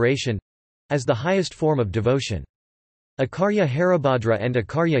to liberation, as the highest form of devotion. Akarya Haribhadra and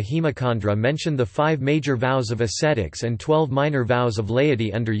Akarya Hemachandra mention the 5 major vows of ascetics and 12 minor vows of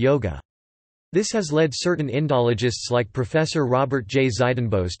laity under yoga. This has led certain Indologists like Professor Robert J.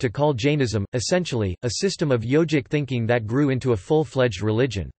 Zeidenbos to call Jainism, essentially, a system of yogic thinking that grew into a full-fledged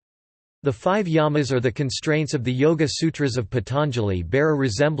religion. The 5 yamas or the constraints of the Yoga Sutras of Patanjali bear a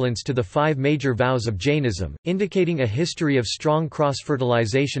resemblance to the 5 major vows of Jainism, indicating a history of strong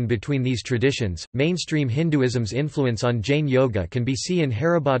cross-fertilization between these traditions. Mainstream Hinduism's influence on Jain yoga can be seen in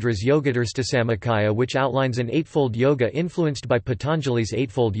Haribhadra's Yogadarstasamukaya, which outlines an eightfold yoga influenced by Patanjali's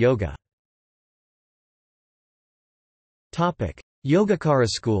eightfold yoga. Yogacara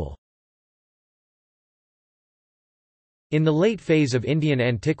school. In the late phase of Indian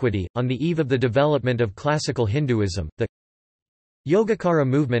antiquity, on the eve of the development of classical Hinduism, the Yogacara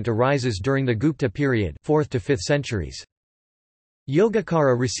movement arises during the Gupta period, 4th to 5th centuries.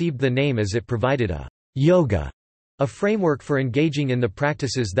 Yogacara received the name as it provided a yoga, a framework for engaging in the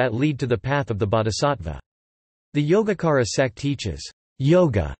practices that lead to the path of the bodhisattva. The Yogacara sect teaches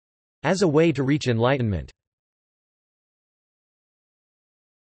yoga as a way to reach enlightenment.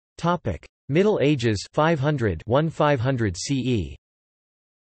 Middle Ages 500–1500 CE.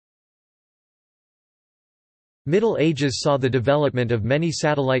 Middle Ages saw the development of many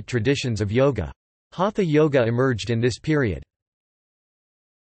satellite traditions of yoga. Hatha yoga emerged in this period.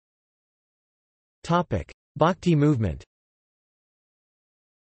 Bhakti movement.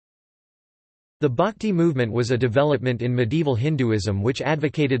 The Bhakti movement was a development in medieval Hinduism which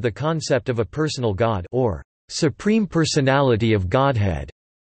advocated the concept of a personal god or supreme personality of Godhead.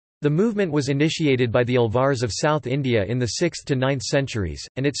 The movement was initiated by the Alvars of South India in the 6th to 9th centuries,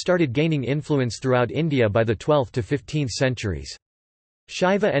 and it started gaining influence throughout India by the 12th to 15th centuries.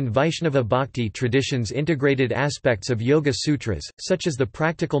 Shaiva and Vaishnava Bhakti traditions integrated aspects of Yoga Sutras, such as the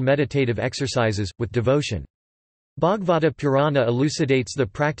practical meditative exercises, with devotion. Bhagavata Purana elucidates the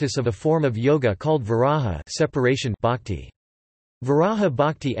practice of a form of yoga called Viraha separation bhakti. Viraha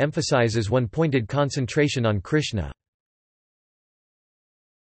Bhakti emphasizes one-pointed concentration on Krishna.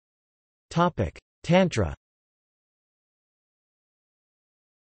 Tantra.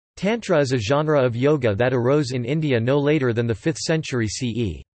 Tantra is a genre of yoga that arose in India no later than the 5th century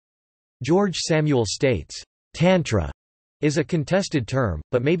CE. George Samuel states, "Tantra is a contested term,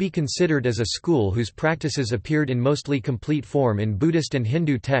 but may be considered as a school whose practices appeared in mostly complete form in Buddhist and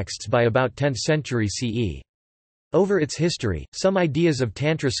Hindu texts by about 10th century CE. Over its history, some ideas of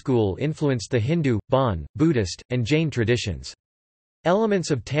Tantra school influenced the Hindu, Bon, Buddhist, and Jain traditions. Elements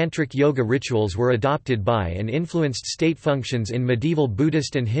of tantric yoga rituals were adopted by and influenced state functions in medieval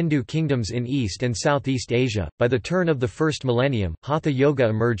Buddhist and Hindu kingdoms in East and Southeast Asia. By the turn of the first millennium, Hatha yoga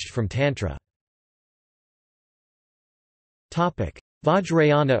emerged from Tantra.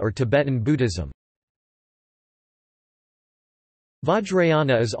 Vajrayana or Tibetan Buddhism.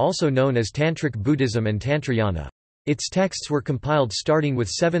 Vajrayana is also known as Tantric Buddhism and Tantrayana. Its texts were compiled starting with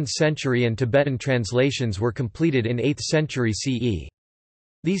 7th century and Tibetan translations were completed in 8th century CE.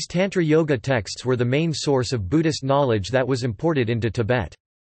 These Tantra Yoga texts were the main source of Buddhist knowledge that was imported into Tibet.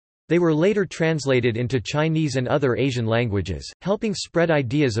 They were later translated into Chinese and other Asian languages, helping spread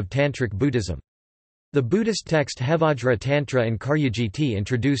ideas of Tantric Buddhism. The Buddhist text Hevajra Tantra and Karyajiti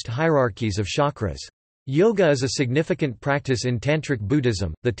introduced hierarchies of chakras. Yoga is a significant practice in Tantric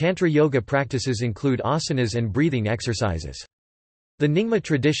Buddhism. The Tantra yoga practices include asanas and breathing exercises. The Nyingma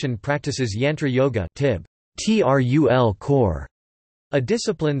tradition practices Yantra Yoga (Trul core), a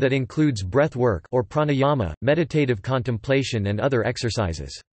discipline that includes breath work or pranayama, meditative contemplation and other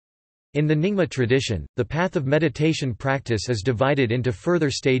exercises. In the Nyingma tradition, the path of meditation practice is divided into further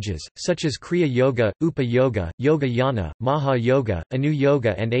stages, such as Kriya Yoga, Upa Yoga, Yoga Yana, Maha Yoga, Anu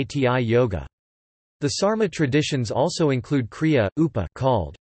Yoga and Ati Yoga. The Sarma traditions also include Kriya, Upa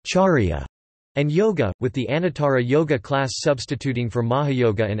called Charya, and Yoga, with the Anuttara Yoga class substituting for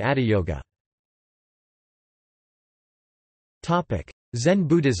Mahayoga and Adiyoga. Zen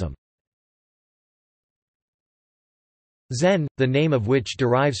Buddhism. Zen, the name of which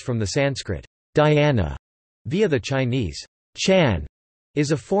derives from the Sanskrit dhyana via the Chinese Chan,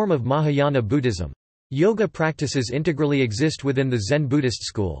 is a form of Mahayana Buddhism. Yoga practices integrally exist within the Zen Buddhist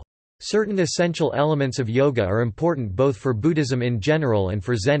school. Certain essential elements of yoga are important both for Buddhism in general and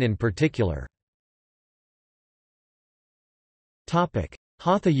for Zen in particular.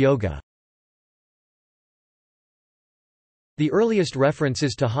 Hatha yoga. The earliest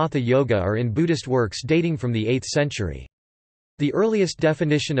references to Hatha yoga are in Buddhist works dating from the 8th century. The earliest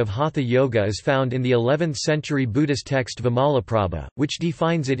definition of Hatha yoga is found in the 11th century Buddhist text Vimalaprabha, which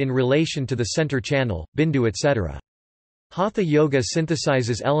defines it in relation to the center channel, bindu etc. Hatha yoga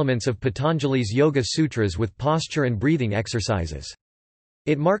synthesizes elements of Patanjali's Yoga Sutras with posture and breathing exercises.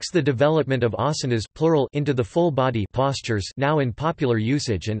 It marks the development of asanas plural into the full body postures now in popular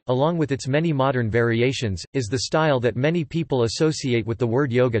usage and, along with its many modern variations, is the style that many people associate with the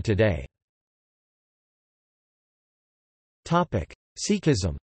word yoga today.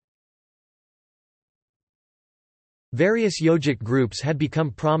 Sikhism. Various yogic groups had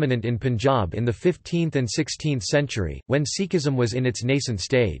become prominent in Punjab in the 15th and 16th century, when Sikhism was in its nascent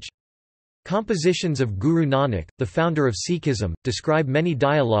stage. Compositions of Guru Nanak, the founder of Sikhism, describe many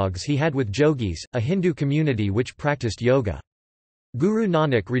dialogues he had with Jogis, a Hindu community which practiced yoga. Guru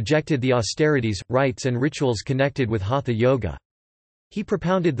Nanak rejected the austerities, rites and rituals connected with Hatha yoga. He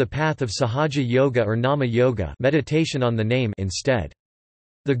propounded the path of Sahaja Yoga or Nama Yoga, meditation on the name, instead.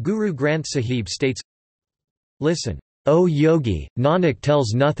 The Guru Granth Sahib states, "Listen, O yogi, Nanak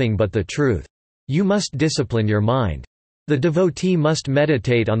tells nothing but the truth. You must discipline your mind. The devotee must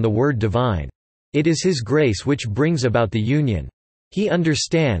meditate on the word divine. It is his grace which brings about the union. He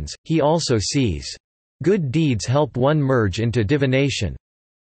understands, he also sees. Good deeds help one merge into divination."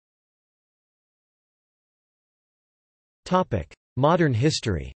 Modern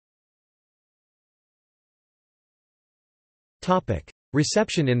history.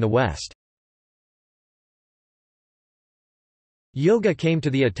 Reception in the West. Yoga came to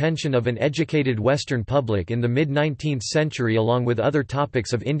the attention of an educated Western public in the mid-19th century along with other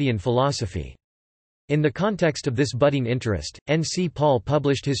topics of Indian philosophy. In the context of this budding interest, N. C. Paul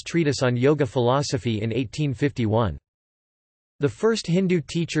published his treatise on yoga philosophy in 1851. The first Hindu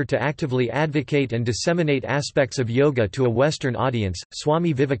teacher to actively advocate and disseminate aspects of yoga to a Western audience,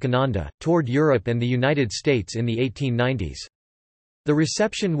 Swami Vivekananda, toured Europe and the United States in the 1890s. The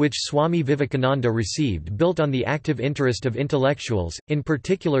reception which Swami Vivekananda received built on the active interest of intellectuals, in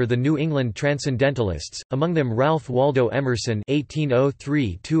particular the New England Transcendentalists, among them Ralph Waldo Emerson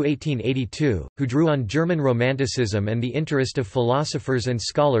 (1803–1882), who drew on German Romanticism and the interest of philosophers and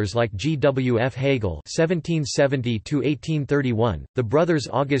scholars like G. W. F. Hegel (1770–1831), the brothers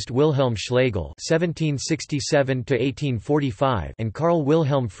August Wilhelm Schlegel (1767–1845) and Carl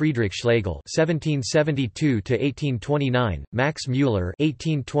Wilhelm Friedrich Schlegel (1772–1829), Max Müller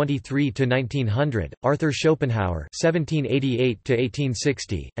 (1823–1900), Arthur Schopenhauer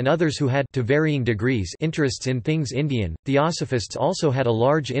 (1788–1860), and others who had, to varying degrees, interests in things Indian. Theosophists also had a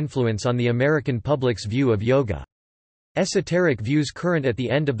large influence on the American public's view of yoga. Esoteric views current at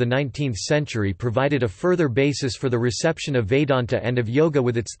the end of the 19th century provided a further basis for the reception of Vedanta and of yoga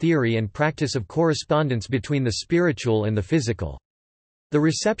with its theory and practice of correspondence between the spiritual and the physical. The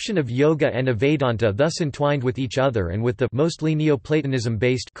reception of yoga and of Vedanta thus entwined with each other and with the mostly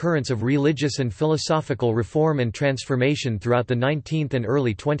Neoplatonism-based currents of religious and philosophical reform and transformation throughout the 19th and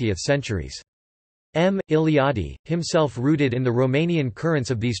early 20th centuries. M. Iliadi, himself rooted in the Romanian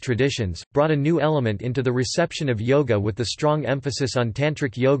currents of these traditions, brought a new element into the reception of yoga with the strong emphasis on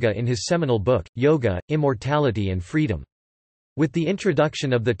Tantric yoga in his seminal book, Yoga, Immortality and Freedom. With the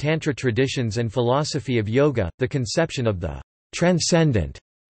introduction of the Tantra traditions and philosophy of yoga, the conception of the transcendent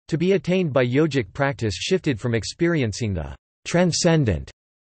to be attained by yogic practice shifted from experiencing the transcendent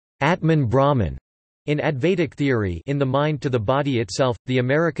Atman Brahman in Advaitic theory in the mind to the body itself. The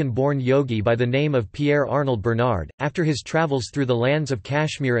American-born yogi by the name of Pierre Arnold Bernard, after his travels through the lands of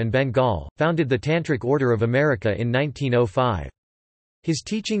Kashmir and Bengal, founded the Tantric Order of America in 1905. His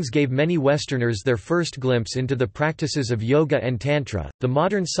teachings gave many Westerners their first glimpse into the practices of yoga and tantra. The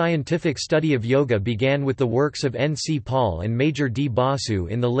modern scientific study of yoga began with the works of N. C. Paul and Major D. Basu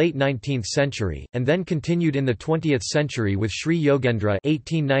in the late 19th century, and then continued in the 20th century with Sri Yogendra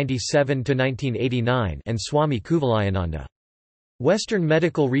 (1897–1989) and Swami Kuvalayananda. Western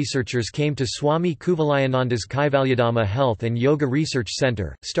medical researchers came to Swami Kuvalayananda's Kaivalyadhamma Health and Yoga Research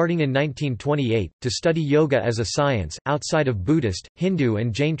Center, starting in 1928, to study yoga as a science. Outside of Buddhist, Hindu,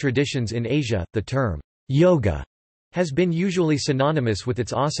 and Jain traditions in Asia, the term yoga has been usually synonymous with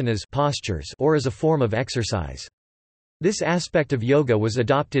its asanas postures or as a form of exercise. This aspect of yoga was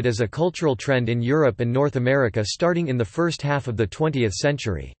adopted as a cultural trend in Europe and North America starting in the first half of the 20th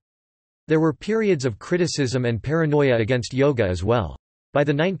century. There were periods of criticism and paranoia against yoga as well. By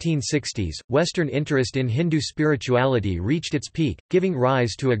the 1960s, Western interest in Hindu spirituality reached its peak, giving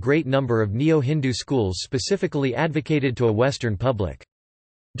rise to a great number of neo-Hindu schools specifically advocated to a Western public.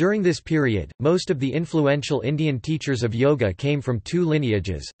 During this period, most of the influential Indian teachers of yoga came from two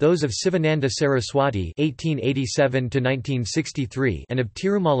lineages, those of Sivananda Saraswati (1887–1963) and of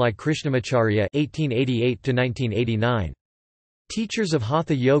Tirumalai Krishnamacharya (1888–1989). Teachers of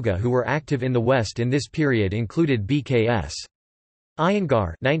Hatha Yoga who were active in the West in this period included B.K.S.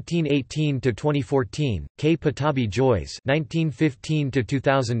 Iyengar (1918–2014), K. Patabi Jois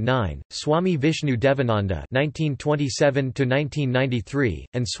 (1915–2009), Swami Vishnu Devananda (1927–1993),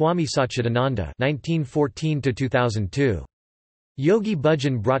 and Swami Satchidananda (1914–2002). Yogi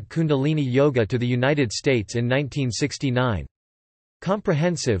Bhajan brought Kundalini Yoga to the United States in 1969.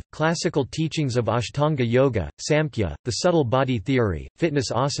 Comprehensive, classical teachings of Ashtanga Yoga, Samkhya, the subtle body theory,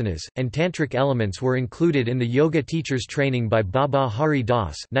 fitness asanas, and tantric elements were included in the yoga teachers' training by Baba Hari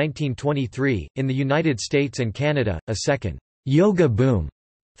Das (1923). In the United States and Canada, a second yoga boom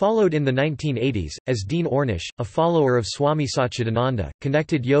followed in the 1980s, as Dean Ornish, a follower of Swami Satchidananda,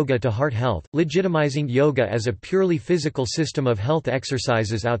 connected yoga to heart health, legitimizing yoga as a purely physical system of health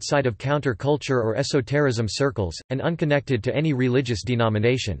exercises outside of counter-culture or esotericism circles, and unconnected to any religious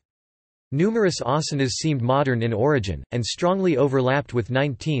denomination. Numerous asanas seemed modern in origin, and strongly overlapped with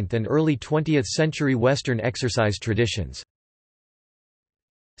 19th and early 20th century Western exercise traditions.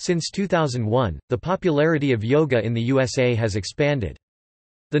 Since 2001, the popularity of yoga in the USA has expanded.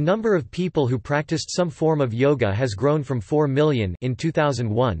 The number of people who practiced some form of yoga has grown from 4 million in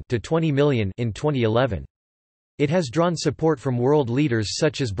 2001 to 20 million in 2011. It has drawn support from world leaders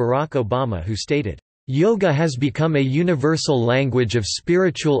such as Barack Obama, who stated, "Yoga has become a universal language of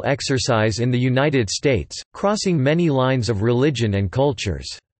spiritual exercise in the United States, crossing many lines of religion and cultures.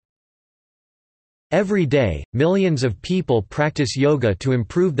 Every day, millions of people practice yoga to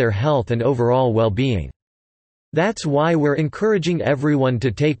improve their health and overall well-being." That's why we're encouraging everyone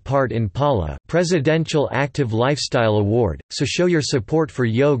to take part in PALA Presidential Active Lifestyle Award, so show your support for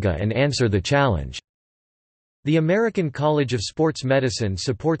yoga and answer the challenge." The American College of Sports Medicine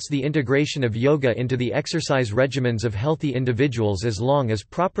supports the integration of yoga into the exercise regimens of healthy individuals as long as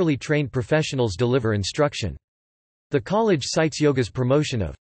properly trained professionals deliver instruction. The college cites yoga's promotion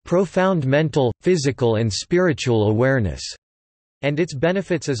of profound mental, physical and spiritual awareness, and its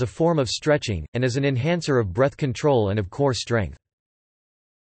benefits as a form of stretching, and as an enhancer of breath control and of core strength.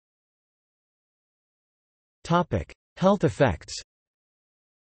 Health effects.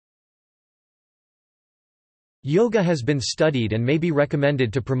 Yoga has been studied and may be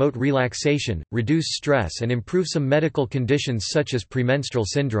recommended to promote relaxation, reduce stress and improve some medical conditions such as premenstrual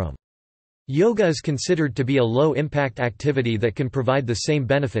syndrome. Yoga is considered to be a low-impact activity that can provide the same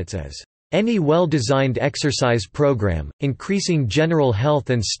benefits as any well-designed exercise program, increasing general health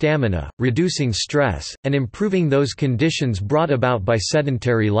and stamina, reducing stress, and improving those conditions brought about by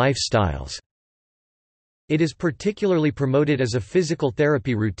sedentary lifestyles. It is particularly promoted as a physical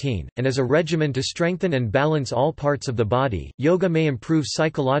therapy routine, and as a regimen to strengthen and balance all parts of the body. Yoga may improve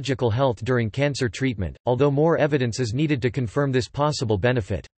psychological health during cancer treatment, although more evidence is needed to confirm this possible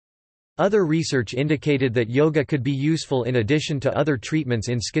benefit. Other research indicated that yoga could be useful in addition to other treatments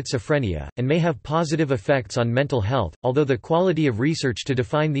in schizophrenia, and may have positive effects on mental health, although the quality of research to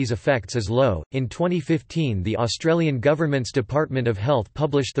define these effects is low. In 2015, the Australian government's Department of Health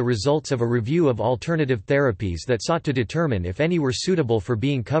published the results of a review of alternative therapies that sought to determine if any were suitable for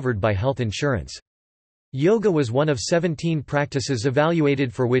being covered by health insurance. Yoga was one of 17 practices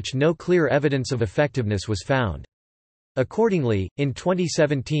evaluated for which no clear evidence of effectiveness was found. Accordingly, in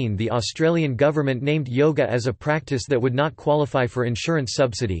 2017 the Australian government named yoga as a practice that would not qualify for insurance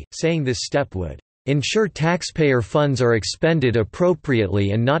subsidy, saying this step would ensure taxpayer funds are expended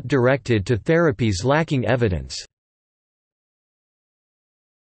appropriately and not directed to therapies lacking evidence.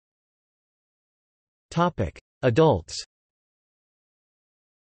 Adults.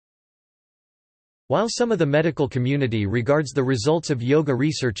 While some of the medical community regards the results of yoga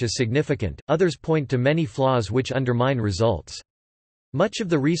research as significant, others point to many flaws which undermine results. Much of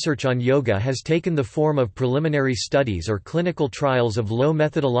the research on yoga has taken the form of preliminary studies or clinical trials of low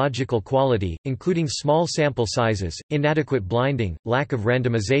methodological quality, including small sample sizes, inadequate blinding, lack of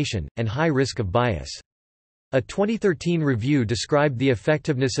randomization, and high risk of bias. A 2013 review described the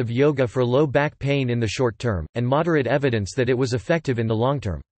effectiveness of yoga for low back pain in the short term, and moderate evidence that it was effective in the long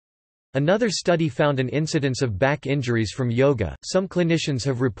term. Another study found an incidence of back injuries from yoga. Some clinicians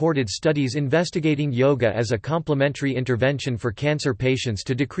have reported studies investigating yoga as a complementary intervention for cancer patients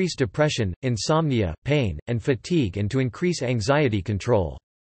to decrease depression, insomnia, pain, and fatigue and to increase anxiety control.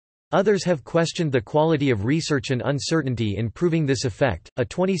 Others have questioned the quality of research and uncertainty in proving this effect. A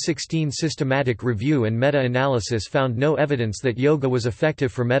 2016 systematic review and meta-analysis found no evidence that yoga was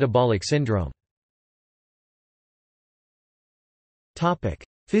effective for metabolic syndrome. Topic: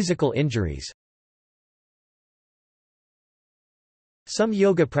 Physical injuries. Some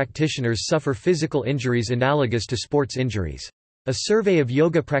yoga practitioners suffer physical injuries analogous to sports injuries. A survey of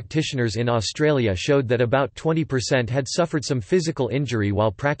yoga practitioners in Australia showed that about 20% had suffered some physical injury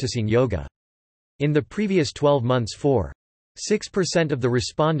while practicing yoga. In the previous 12 months 4.6% of the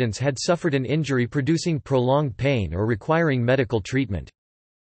respondents had suffered an injury producing prolonged pain or requiring medical treatment.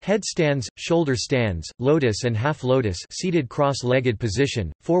 Headstands, shoulder stands, lotus and half-lotus seated cross-legged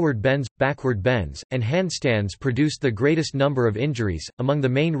position, forward bends, backward bends, and handstands produced the greatest number of injuries. Among the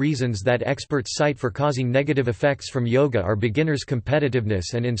main reasons that experts cite for causing negative effects from yoga are beginners'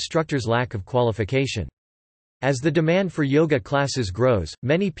 competitiveness and instructors' lack of qualification. As the demand for yoga classes grows,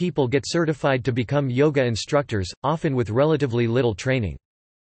 many people get certified to become yoga instructors, often with relatively little training.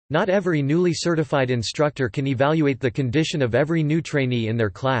 Not every newly certified instructor can evaluate the condition of every new trainee in their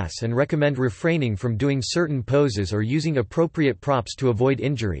class and recommend refraining from doing certain poses or using appropriate props to avoid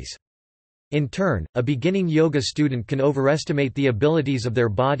injuries. In turn, a beginning yoga student can overestimate the abilities of their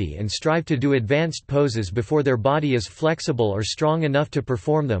body and strive to do advanced poses before their body is flexible or strong enough to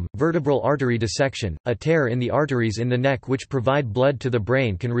perform them. Vertebral artery dissection, a tear in the arteries in the neck which provide blood to the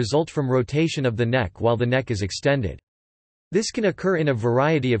brain, can result from rotation of the neck while the neck is extended. This can occur in a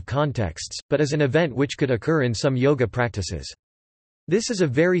variety of contexts, but is an event which could occur in some yoga practices. This is a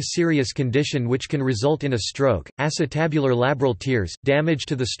very serious condition which can result in a stroke. Acetabular labral tears, damage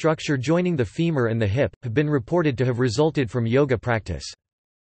to the structure joining the femur and the hip, have been reported to have resulted from yoga practice.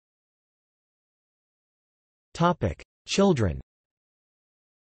 Children.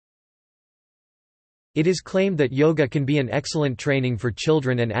 It is claimed that yoga can be an excellent training for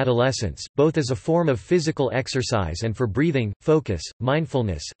children and adolescents, both as a form of physical exercise and for breathing, focus,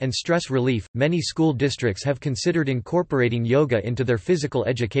 mindfulness, and stress relief. Many school districts have considered incorporating yoga into their physical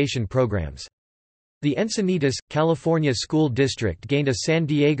education programs. The Encinitas, California school district gained a San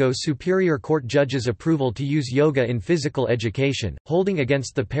Diego Superior Court judge's approval to use yoga in physical education, holding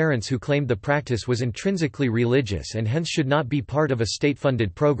against the parents who claimed the practice was intrinsically religious and hence should not be part of a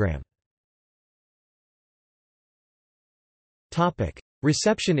state-funded program.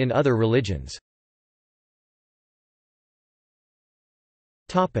 Reception in other religions.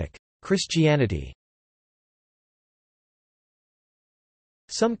 Christianity.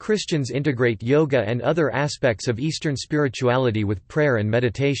 Some Christians integrate yoga and other aspects of Eastern spirituality with prayer and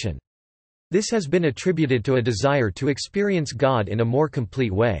meditation. This has been attributed to a desire to experience God in a more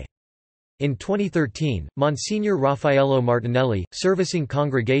complete way. In 2013, Monsignor Raffaello Martinelli, servicing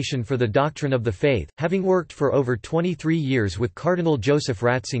Congregation for the Doctrine of the Faith, having worked for over 23 years with Cardinal Joseph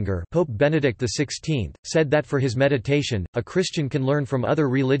Ratzinger, Pope Benedict XVI, said that for his meditation, a Christian can learn from other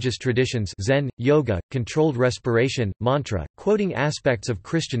religious traditions Zen, yoga, controlled respiration, mantra, quoting aspects of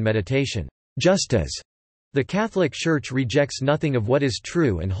Christian meditation, just as the Catholic Church rejects nothing of what is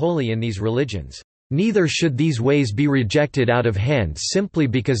true and holy in these religions. Neither should these ways be rejected out of hand simply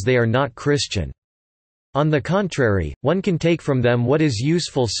because they are not Christian. On the contrary, one can take from them what is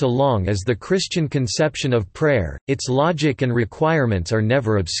useful so long as the Christian conception of prayer, its logic and requirements are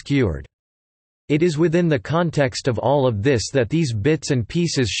never obscured. It is within the context of all of this that these bits and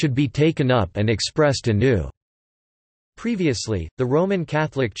pieces should be taken up and expressed anew. Previously, the Roman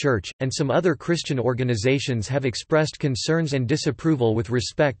Catholic Church, and some other Christian organizations have expressed concerns and disapproval with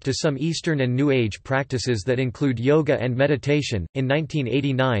respect to some Eastern and New Age practices that include yoga and meditation. In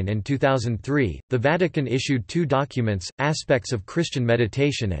 1989 and 2003, the Vatican issued two documents, Aspects of Christian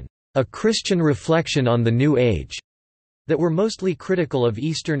Meditation and A Christian Reflection on the New Age, that were mostly critical of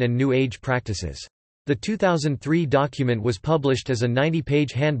Eastern and New Age practices. The 2003 document was published as a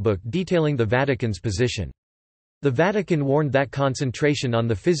 90-page handbook detailing the Vatican's position. The Vatican warned that concentration on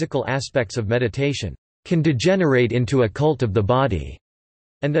the physical aspects of meditation can degenerate into a cult of the body,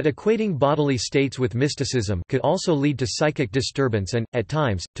 and that equating bodily states with mysticism could also lead to psychic disturbance and, at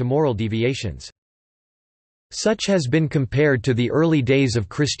times, to moral deviations. Such has been compared to the early days of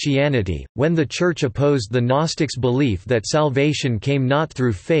Christianity, when the Church opposed the Gnostics' belief that salvation came not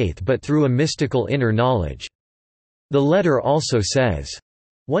through faith but through a mystical inner knowledge. The letter also says,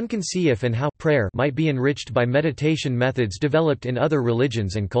 one can see if and how prayer might be enriched by meditation methods developed in other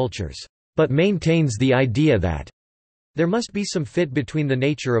religions and cultures, but maintains the idea that there must be some fit between the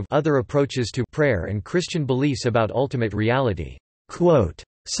nature of other approaches to prayer and Christian beliefs about ultimate reality. Quote,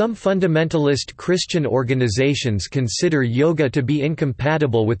 some fundamentalist Christian organizations consider yoga to be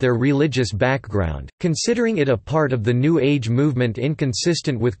incompatible with their religious background, considering it a part of the New Age movement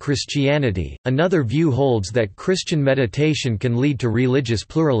inconsistent with Christianity. Another view holds that Christian meditation can lead to religious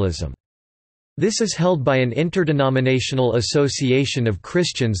pluralism. This is held by an interdenominational association of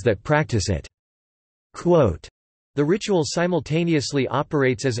Christians that practice it. Quote, the ritual simultaneously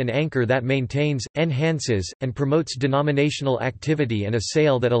operates as an anchor that maintains, enhances, and promotes denominational activity and a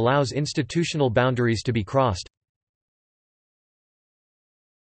sail that allows institutional boundaries to be crossed.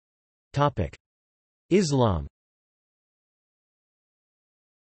 Islam.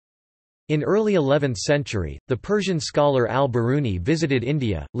 In early 11th century, the Persian scholar al-Biruni visited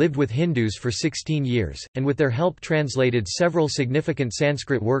India, lived with Hindus for 16 years, and with their help translated several significant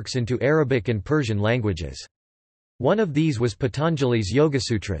Sanskrit works into Arabic and Persian languages. One of these was Patanjali's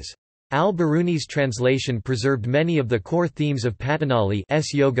Yogasutras. Al-Biruni's translation preserved many of the core themes of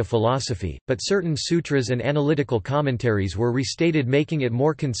Patanjali's yoga philosophy, but certain sutras and analytical commentaries were restated, making it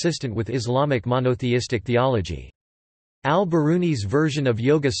more consistent with Islamic monotheistic theology. Al-Biruni's version of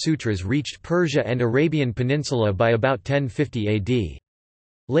Yoga Sutras reached Persia and Arabian Peninsula by about 1050 AD.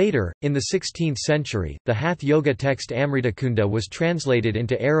 Later, in the 16th century, the Hatha Yoga text Amritakunda was translated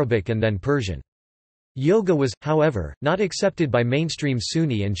into Arabic and then Persian. Yoga was, however, not accepted by mainstream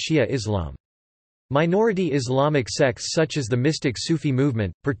Sunni and Shia Islam. Minority Islamic sects such as the mystic Sufi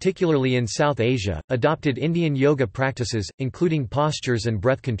movement, particularly in South Asia, adopted Indian yoga practices, including postures and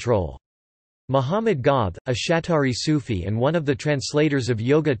breath control. Muhammad Gauth, a Shatari Sufi and one of the translators of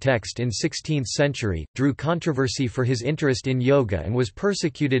yoga text in 16th century, drew controversy for his interest in yoga and was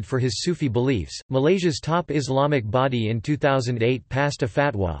persecuted for his Sufi beliefs. Malaysia's top Islamic body in 2008 passed a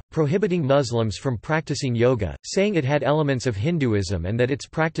fatwa, prohibiting Muslims from practicing yoga, saying it had elements of Hinduism and that its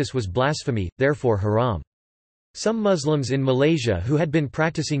practice was blasphemy, therefore haram. Some Muslims in Malaysia who had been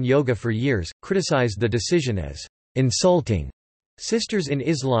practicing yoga for years, criticized the decision as insulting Sisters in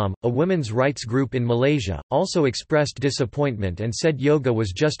Islam, a women's rights group in Malaysia, also expressed disappointment and said yoga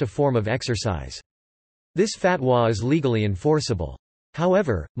was just a form of exercise. This fatwa is legally enforceable.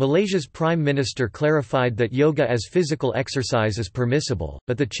 However, Malaysia's Prime Minister clarified that yoga as physical exercise is permissible,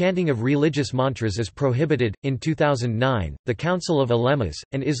 but the chanting of religious mantras is prohibited. In 2009, the Council of Ulemas,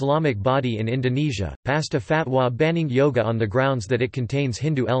 an Islamic body in Indonesia, passed a fatwa banning yoga on the grounds that it contains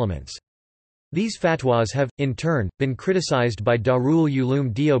Hindu elements. These fatwas have, in turn, been criticized by Darul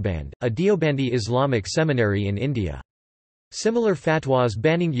Uloom Deoband, a Deobandi Islamic seminary in India. Similar fatwas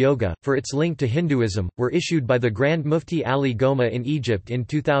banning yoga, for its link to Hinduism, were issued by the Grand Mufti Ali Goma in Egypt in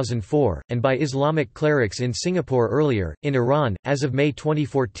 2004, and by Islamic clerics in Singapore earlier. In Iran, as of May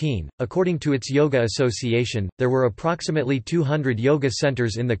 2014, according to its Yoga Association, there were approximately 200 yoga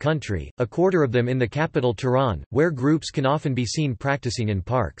centers in the country, a quarter of them in the capital Tehran, where groups can often be seen practicing in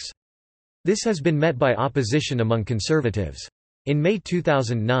parks. This has been met by opposition among conservatives. In May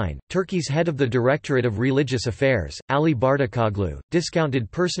 2009, Turkey's head of the Directorate of Religious Affairs, Ali Bardakoglu,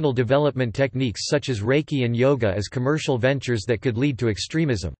 discounted personal development techniques such as Reiki and yoga as commercial ventures that could lead to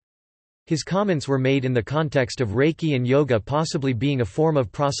extremism. His comments were made in the context of Reiki and yoga possibly being a form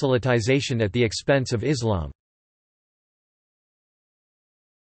of proselytization at the expense of Islam.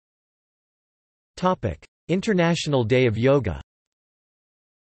 International Day of Yoga.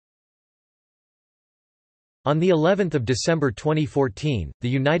 On the 11th of December 2014, the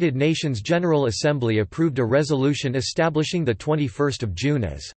United Nations General Assembly approved a resolution establishing the 21st of June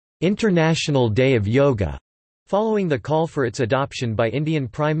as International Day of Yoga, following the call for its adoption by Indian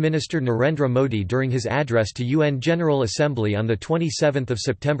Prime Minister Narendra Modi during his address to UN General Assembly on the 27th of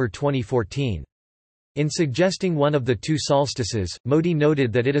September 2014. In suggesting one of the two solstices, Modi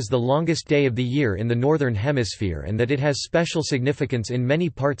noted that it is the longest day of the year in the Northern Hemisphere and that it has special significance in many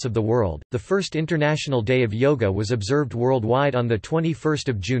parts of the world. The first International Day of Yoga was observed worldwide on the 21st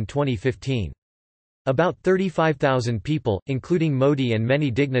of June 2015. About 35,000 people, including Modi and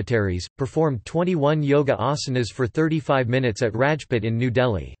many dignitaries, performed 21 yoga asanas for 35 minutes at Rajpath in New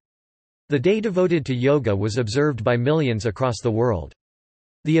Delhi. The day devoted to yoga was observed by millions across the world.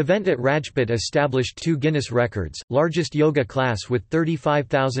 The event at Rajpath established two Guinness records, largest yoga class with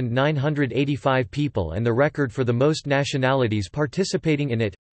 35,985 people and the record for the most nationalities participating in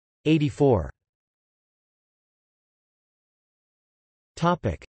it. 84.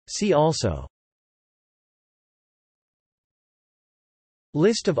 See also: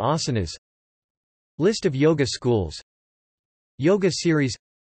 List of asanas, List of yoga schools, Yoga series,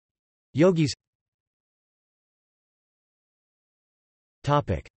 Yogis.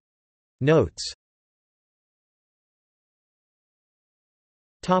 Notes.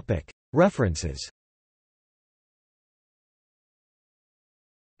 References.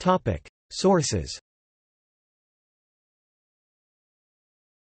 Sources.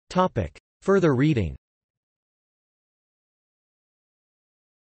 Further reading.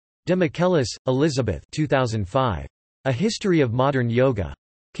 De Michelis, Elizabeth 2005. A History of Modern Yoga.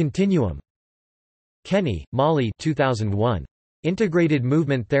 Continuum. Kenny, Molly 2001. Integrated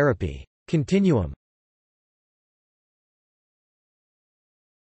Movement Therapy. Continuum.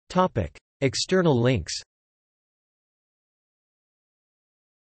 External links.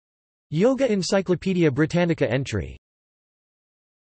 Yoga Encyclopaedia Britannica entry